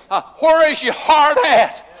bit. Where is your heart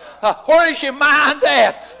at? Where is your mind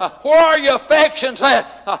at? Where are your affections at?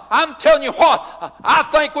 I'm telling you what, I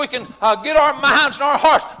think we can get our minds and our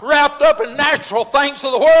hearts wrapped up in natural things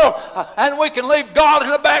of the world, and we can leave God in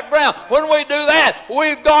the background. When we do that,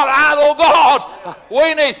 we've got idol gods.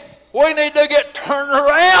 We need to get turned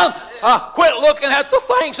around. Quit looking at the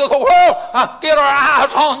things of the world. Get our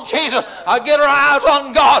eyes on Jesus. Get our eyes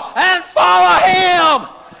on God and follow him.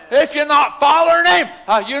 If you're not following him,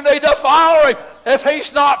 you need to follow him. If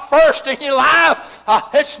he's not first in your life,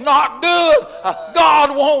 it's not good.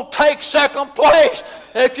 God won't take second place.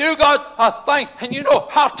 If you got a thing, and you know,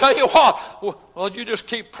 I'll tell you what, well, you just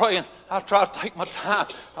keep praying. I'll try to take my time.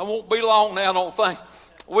 I won't be long now, I don't think.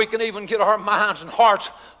 We can even get our minds and hearts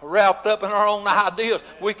wrapped up in our own ideas.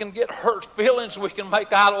 We can get hurt feelings we can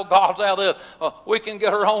make idol gods out of. We can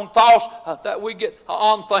get our own thoughts that we get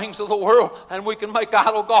on things of the world, and we can make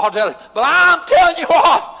idol gods out of it. But I'm telling you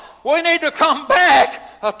what, we need to come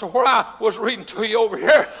back to where I was reading to you over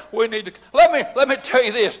here. We need to, let me tell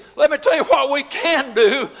you this. Let me tell you what we can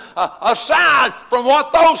do aside from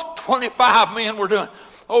what those 25 men were doing.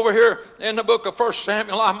 Over here in the book of 1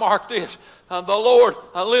 Samuel, I marked this. The Lord,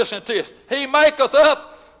 listen to this. He maketh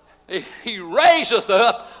up, he raiseth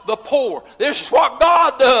up the poor. This is what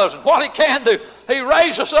God does and what he can do. He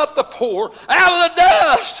raises up the poor out of the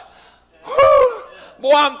dust. Whew.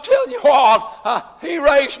 Boy, I'm telling you what, he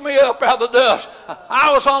raised me up out of the dust.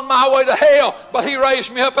 I was on my way to hell, but he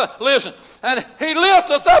raised me up. Listen, and he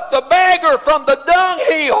lifteth up the beggar from the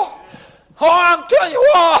dunghill. Oh, I'm telling you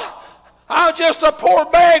what, I was just a poor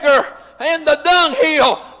beggar in the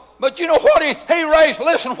dunghill. But you know what he raised?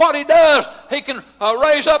 Listen what he does. He can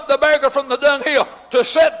raise up the beggar from the dunghill to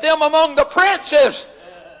set them among the princes.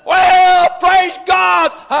 Well, praise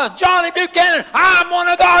God, Johnny Buchanan, I'm one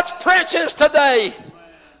of God's princes today.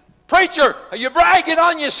 Preacher, are you bragging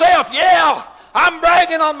on yourself? Yeah, I'm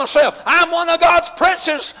bragging on myself. I'm one of God's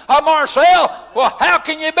princes, Marcel. Well, how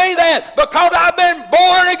can you be that? Because I've been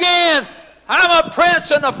born again. I'm a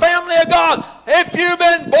prince in the family of God. If you've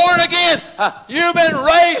been born again, you've been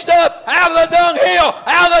raised up out of the dunghill,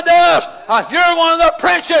 out of the dust. You're one of the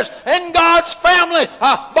princes in God's family,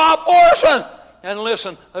 Bob Morrison. And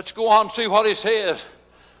listen, let's go on and see what he says.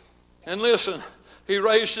 And listen, he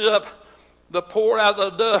raises up the poor out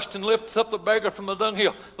of the dust and lifts up the beggar from the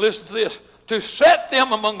dunghill. Listen to this. To set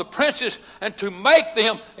them among the princes and to make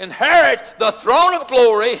them inherit the throne of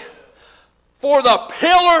glory. For the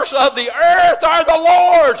pillars of the earth are the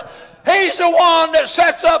Lord's. He's the one that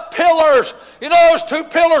sets up pillars. You know those two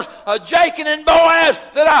pillars, Jacob and Boaz,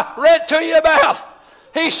 that I read to you about?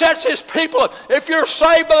 He sets his people up. If you're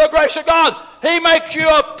saved by the grace of God, he makes you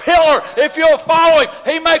a pillar. If you'll follow him,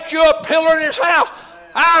 he makes you a pillar in his house.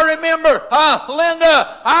 I remember,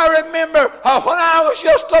 Linda, I remember when I was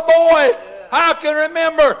just a boy. I can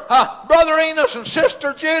remember Brother Enos and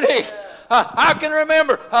Sister Judy. I can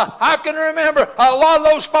remember a lot of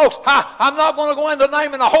those folks. I'm not going to go into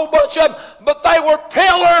naming a whole bunch of them, but they were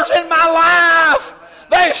pillars in my life.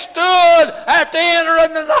 They stood at the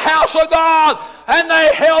entering in the house of God, and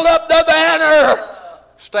they held up the banner.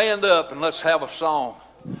 Stand up and let's have a song.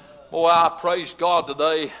 Boy, I praise God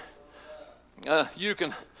today. You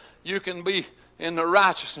can be in the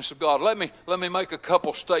righteousness of God. Let me make a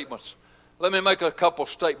couple statements. Let me make a couple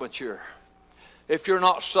statements here. If you're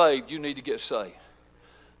not saved, you need to get saved.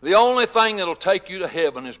 The only thing that'll take you to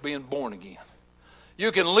heaven is being born again.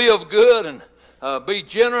 You can live good and be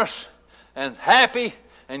generous and happy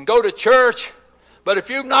and go to church, but if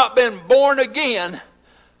you've not been born again,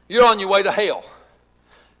 you're on your way to hell.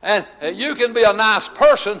 And you can be a nice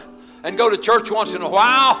person and go to church once in a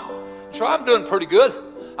while. So I'm doing pretty good.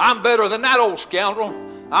 I'm better than that old scoundrel.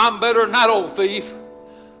 I'm better than that old thief.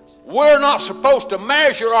 We're not supposed to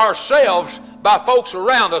measure ourselves by folks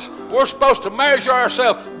around us. We're supposed to measure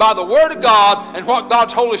ourselves by the Word of God and what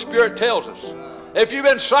God's Holy Spirit tells us. If you've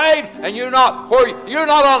been saved and you're not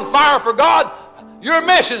on fire for God, you're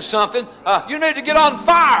missing something. You need to get on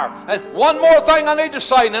fire. And one more thing I need to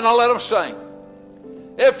say, and then I'll let them sing.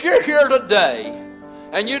 If you're here today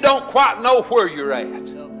and you don't quite know where you're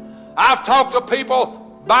at, I've talked to people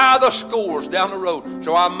by the scores down the road.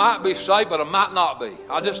 So I might be saved, but I might not be.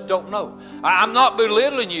 I just don't know. I'm not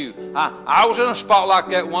belittling you. I was in a spot like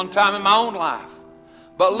that one time in my own life.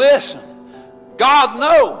 But listen, God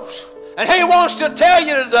knows. And He wants to tell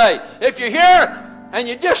you today, if you're here and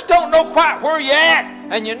you just don't know quite where you're at,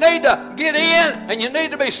 and you need to get in, and you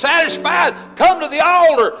need to be satisfied, come to the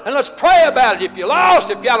altar and let's pray about it. If you're lost,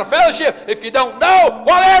 if you're out of fellowship, if you don't know,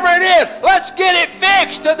 whatever it is, let's get it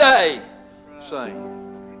fixed today. Sing.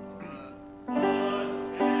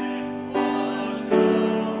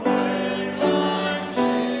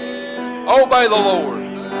 Obey the Lord.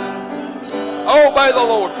 Obey the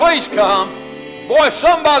Lord. Please come. Boy,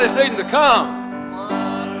 somebody's needing to come.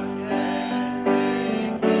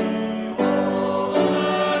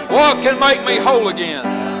 What can make me whole again?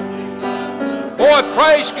 Boy,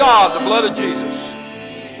 praise God, the blood of Jesus.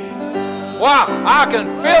 Wow, I can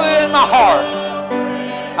feel it in my heart.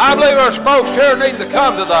 I believe there's folks here needing to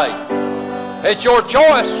come today. It's your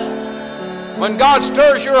choice. When God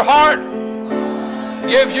stirs your heart,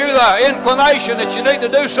 gives you the inclination that you need to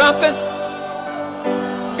do something,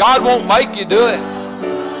 God won't make you do it.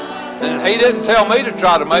 And He didn't tell me to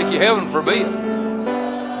try to make you, heaven forbid.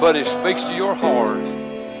 But He speaks to your heart.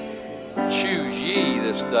 Choose ye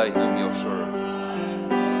this day whom you'll serve.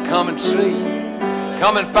 Come and see.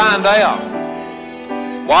 Come and find out.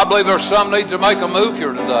 Well, I believe there's some need to make a move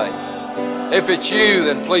here today. If it's you,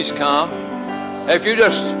 then please come. If you're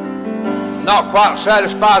just not quite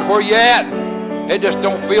satisfied where you're at, it just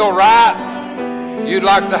don't feel right, you'd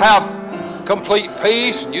like to have complete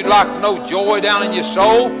peace, you'd like to know joy down in your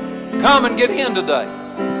soul, come and get in today.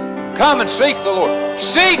 Come and seek the Lord.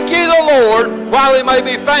 Seek ye the Lord while He may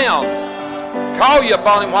be found. Call ye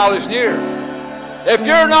upon Him while He's near. If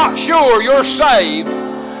you're not sure you're saved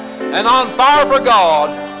and on fire for God,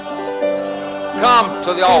 come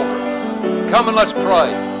to the altar. Come and let's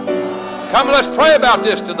pray. Come and let's pray about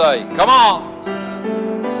this today. Come on.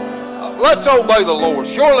 Let's obey the Lord.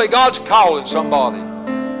 Surely God's calling somebody.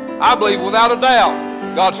 I believe without a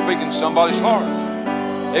doubt God's speaking to somebody's heart.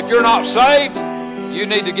 If you're not saved, you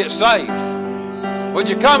need to get saved. Would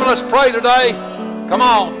you come and let's pray today? Come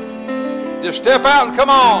on. Just step out and come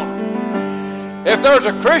on. If there's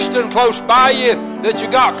a Christian close by you that you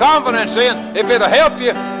got confidence in, if it'll help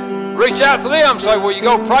you, reach out to them and say, will you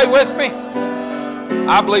go pray with me?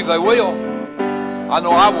 I believe they will. I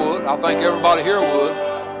know I would. I think everybody here would.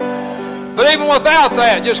 But even without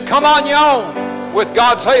that, just come on your own with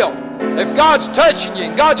God's help. If God's touching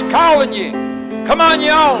you, God's calling you, come on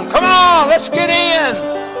your own. Come on, let's get in.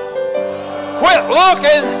 Quit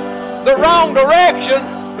looking the wrong direction,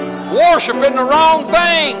 worshiping the wrong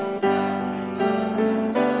thing.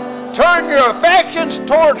 Turn your affections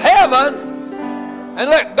toward heaven and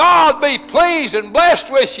let God be pleased and blessed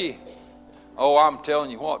with you. Oh, I'm telling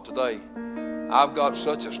you what, today, I've got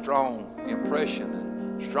such a strong impression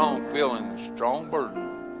and strong feeling and strong burden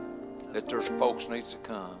that there's folks needs to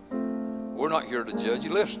come. We're not here to judge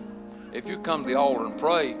you. Listen, if you come to the altar and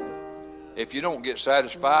pray, if you don't get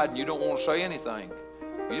satisfied and you don't want to say anything,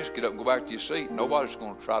 you just get up and go back to your seat. Nobody's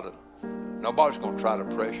going to try to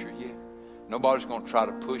pressure you. Nobody's going to try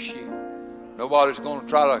to push you. Nobody's going to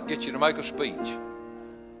try to get you to make a speech.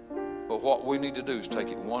 But what we need to do is take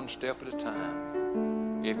it one step at a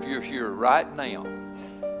time. If you're here right now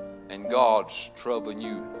and God's troubling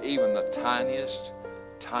you even the tiniest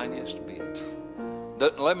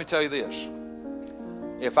bit, let me tell you this.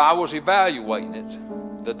 If I was evaluating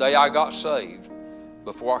it the day I got saved,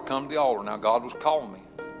 before I come to the altar, now God was calling me,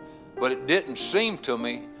 but it didn't seem to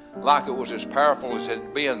me like it was as powerful as it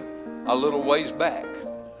had been a little ways back.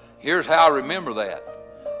 Here's how I remember that.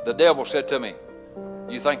 The devil said to me,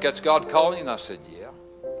 you think that's God calling you? And I said, yeah.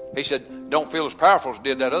 He said, don't feel as powerful as it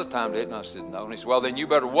did that other time, did it? And I said, no. And he said, well, then you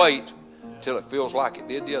better wait till it feels like it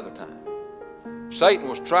did the other time. Satan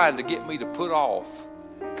was trying to get me to put off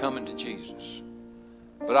coming to Jesus.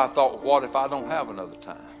 But I thought, what if I don't have another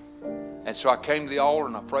time? And so I came to the altar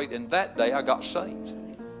and I prayed, and that day I got saved.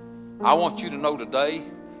 I want you to know today,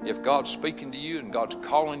 if God's speaking to you and God's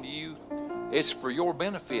calling to you, it's for your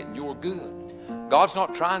benefit and your good. God's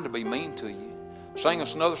not trying to be mean to you. Sing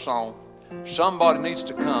us another song. Somebody needs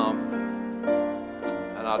to come,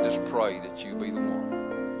 and I just pray that you be the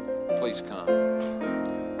one. Please come.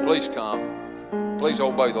 Please come. Please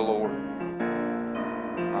obey the Lord.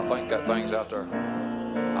 I think that thing's out there.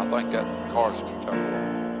 I think that car's out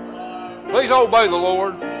there. Please obey the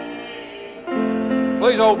Lord.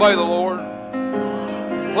 Please obey the Lord.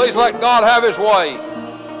 Please let God have His way.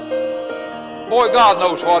 Boy, God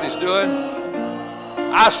knows what He's doing.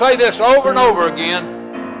 I say this over and over again.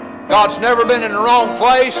 God's never been in the wrong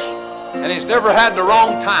place, and He's never had the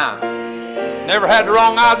wrong time. Never had the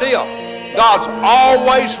wrong idea. God's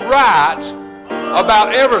always right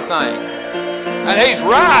about everything. And He's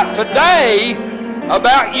right today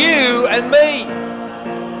about you and me.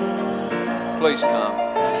 Please come.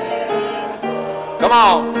 Come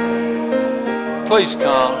on. Please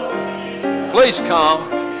come. Please come.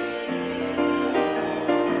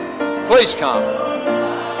 Please come.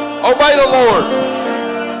 Obey the Lord.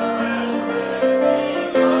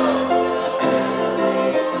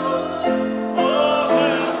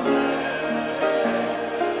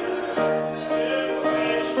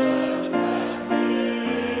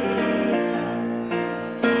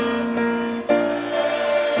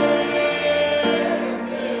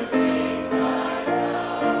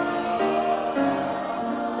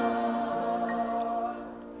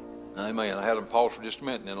 Amen. I had them pause for just a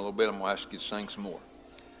minute, and in a little bit I'm going to ask you to sing some more.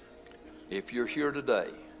 If you're here today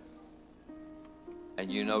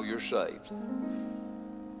and you know you're saved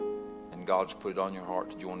and God's put it on your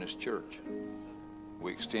heart to join this church,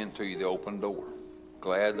 we extend to you the open door.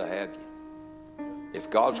 Glad to have you. If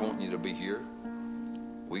God's wanting you to be here,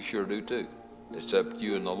 we sure do too. It's up to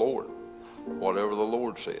you and the Lord. Whatever the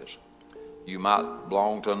Lord says. You might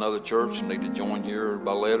belong to another church and need to join here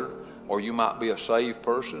by letter, or you might be a saved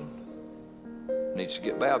person, needs to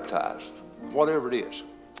get baptized. Whatever it is.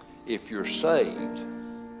 If you're saved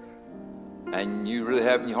and you really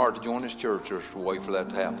have in your heart to join this church, there's a way for that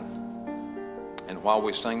to happen. And while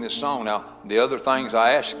we sing this song, now the other things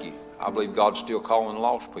I ask you, I believe God's still calling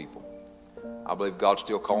lost people. I believe God's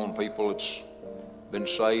still calling people that's been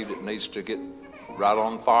saved that needs to get right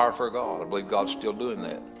on fire for God. I believe God's still doing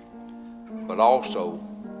that. But also,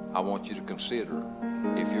 I want you to consider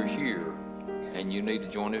if you're here and you need to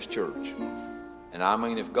join this church, and I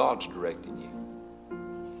mean if God's directing you,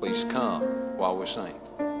 please come while we sing.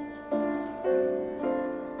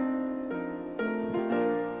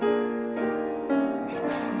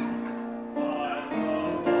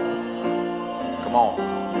 Come on.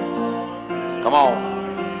 Come on.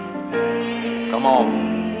 Come on.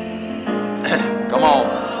 Come on.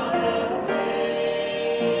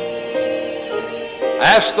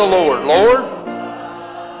 Ask the Lord, Lord,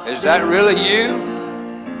 Is that really you?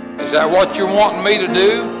 Is that what you're wanting me to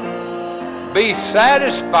do? Be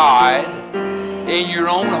satisfied in your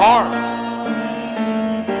own heart.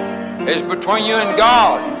 It's between you and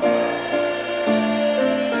God.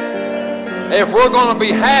 If we're going to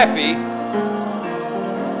be happy,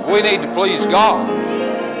 we need to please God.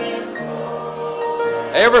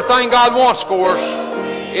 Everything God wants for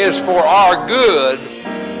us is for our good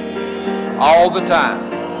all the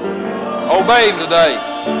time. Obey Him today.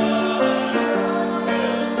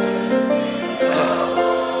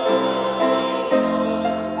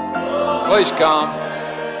 Please come.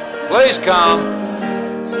 Please come.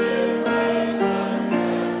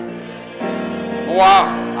 Boy,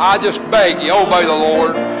 I just beg you, obey the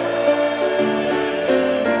Lord.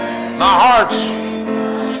 My heart's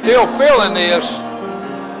still feeling this.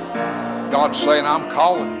 God's saying, I'm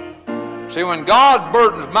calling. See, when God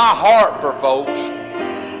burdens my heart for folks,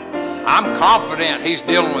 I'm confident He's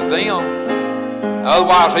dealing with them.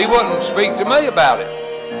 Otherwise, He wouldn't speak to me about it.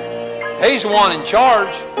 He's the one in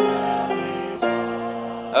charge.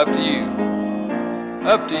 Up to you.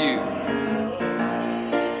 Up to you.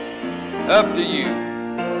 Up to you.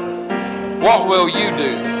 What will you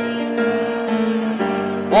do?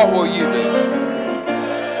 What will you do?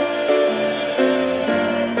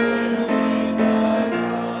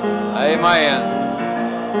 Amen.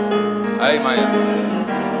 Amen.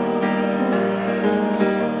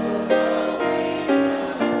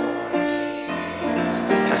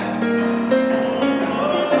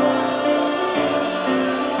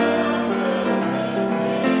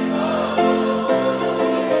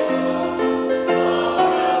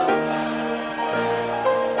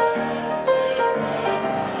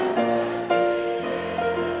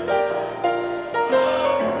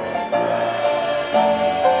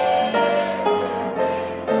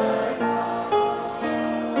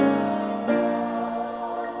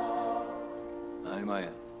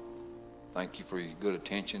 Thank you for your good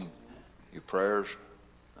attention, your prayers.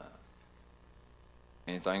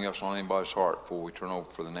 Anything else on anybody's heart before we turn over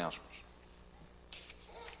for the announcements?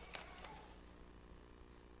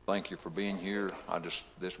 Thank you for being here.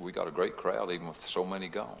 We got a great crowd, even with so many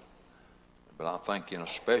gone. But I thank you, and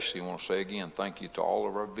especially want to say again, thank you to all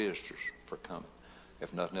of our visitors for coming.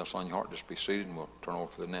 If nothing else on your heart, just be seated and we'll turn over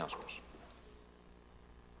for the announcements.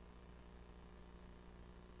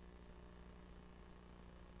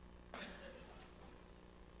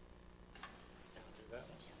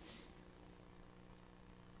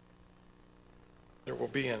 There will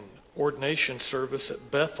be an ordination service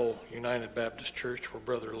at Bethel United Baptist Church where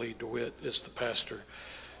Brother Lee DeWitt is the pastor.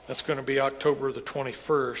 That's going to be October the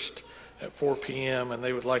 21st at 4 p.m. and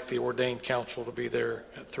they would like the ordained council to be there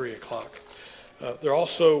at 3 o'clock. There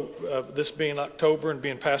also, this being October and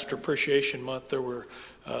being Pastor Appreciation Month, there were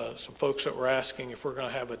some folks that were asking if we're going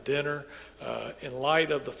to have a dinner. In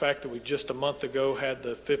light of the fact that we just a month ago had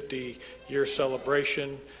the 50-year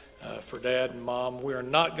celebration for Dad and Mom, we are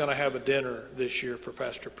not going to have a dinner this year for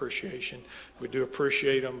Pastor Appreciation. We do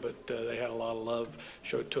appreciate them, but they had a lot of love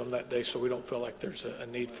showed to them that day, so we don't feel like there's a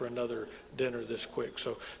need for another dinner this quick.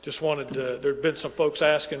 So just wanted to, there had been some folks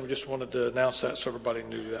asking, we just wanted to announce that so everybody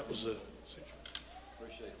knew that was the situation.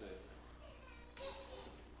 Appreciate that.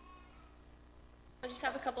 I just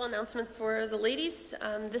have a couple announcements for the ladies.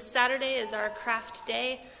 This Saturday is our craft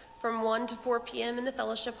day from 1 to 4 p.m. in the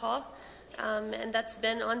fellowship hall. And that's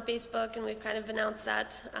been on Facebook, and we've kind of announced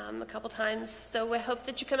that a couple times. So we hope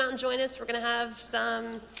that you come out and join us. We're going to have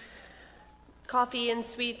some coffee and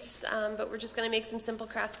sweets, but we're just going to make some simple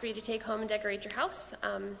craft for you to take home and decorate your house.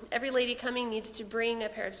 Every lady coming needs to bring a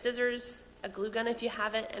pair of scissors, a glue gun if you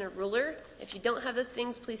have it, and a ruler. If you don't have those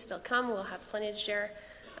things, please still come. We'll have plenty to share.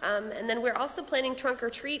 And then we're also planning trunk or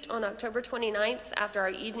treat on October 29th after our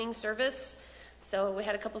evening service. So we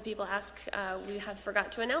had a couple of people ask, we have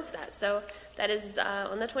forgot to announce that. So that is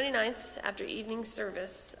on the 29th after evening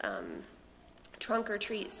service, trunk or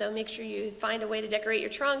treat. So make sure you find a way to decorate your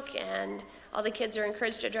trunk, and all the kids are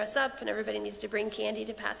encouraged to dress up, and everybody needs to bring candy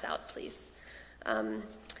to pass out, please.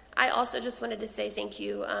 I also just wanted to say thank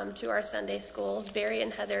you to our Sunday school. Barry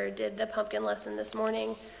and Heather did the pumpkin lesson this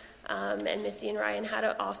morning, and Missy and Ryan had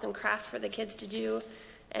an awesome craft for the kids to do.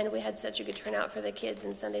 And we had such a good turnout for the kids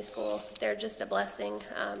in Sunday school. They're just a blessing.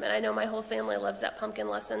 And I know my whole family loves that pumpkin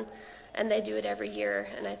lesson, and they do it every year,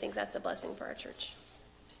 and I think that's a blessing for our church.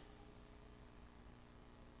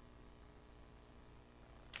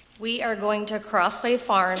 We are going to Crossway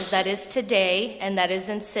Farms. That is today, and that is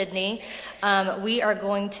in Sydney. We are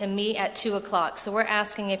going to meet at 2 o'clock. So we're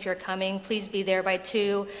asking if you're coming, please be there by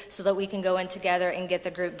 2 so that we can go in together and get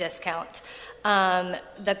the group discount.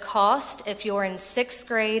 The cost, if you're in 6th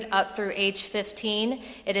grade up through age 15,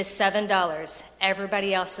 it is $7.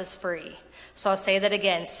 Everybody else is free. So I'll say that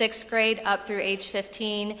again, 6th grade up through age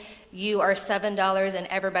 15, you are $7 and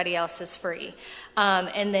everybody else is free.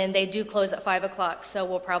 And then they do close at 5 o'clock, so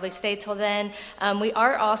we'll probably stay till then. We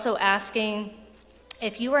are also asking,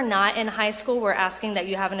 if you are not in high school, we're asking that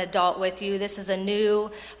you have an adult with you. This is a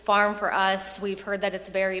new farm for us. We've heard that it's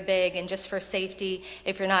very big, and just for safety,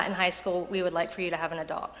 if you're not in high school, we would like for you to have an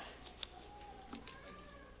adult.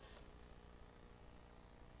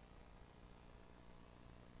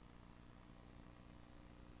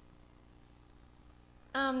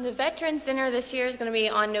 The Veterans Dinner this year is going to be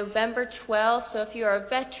on November 12th, so if you are a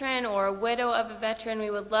veteran or a widow of a veteran, we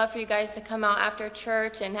would love for you guys to come out after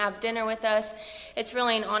church and have dinner with us. It's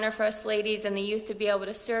really an honor for us ladies and the youth to be able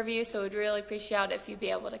to serve you, so we'd really appreciate it if you'd be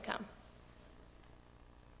able to come.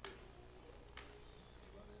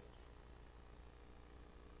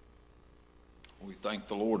 We thank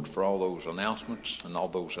the Lord for all those announcements and all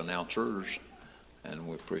those announcers, and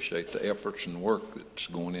we appreciate the efforts and work that's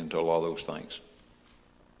going into a lot of those things.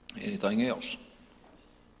 Anything else?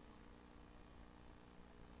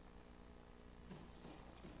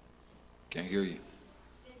 Can't hear you.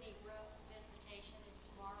 Cindy Rowe's visitation is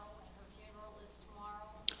tomorrow, and her funeral is tomorrow.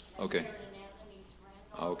 Okay.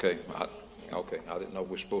 Okay. I didn't know if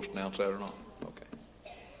we were supposed to announce that or not. Okay.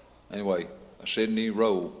 Anyway, Sydney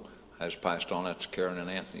Rowe has passed on. That's Karen and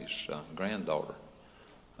Anthony's granddaughter.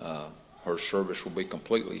 Her service will be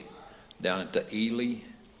completely down at the Ely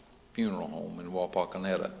Funeral Home in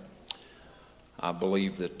Wapakoneta. I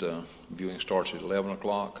believe that viewing starts at 11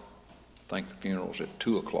 o'clock. I think the funeral's at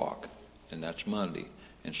 2 o'clock, and that's Monday.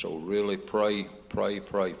 And so really pray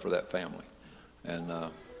for that family. And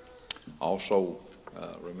also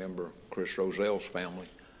remember Chris Roselle's family.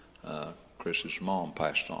 Chris's mom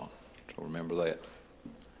passed on, so remember that.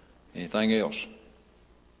 Anything else?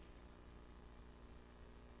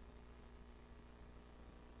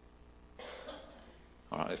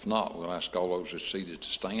 All right, if not, we'll ask all those that's seated to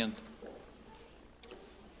stand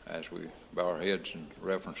as we bow our heads in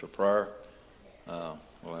reverence of prayer.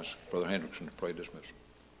 We'll ask Brother Hendrickson to pray dismissal.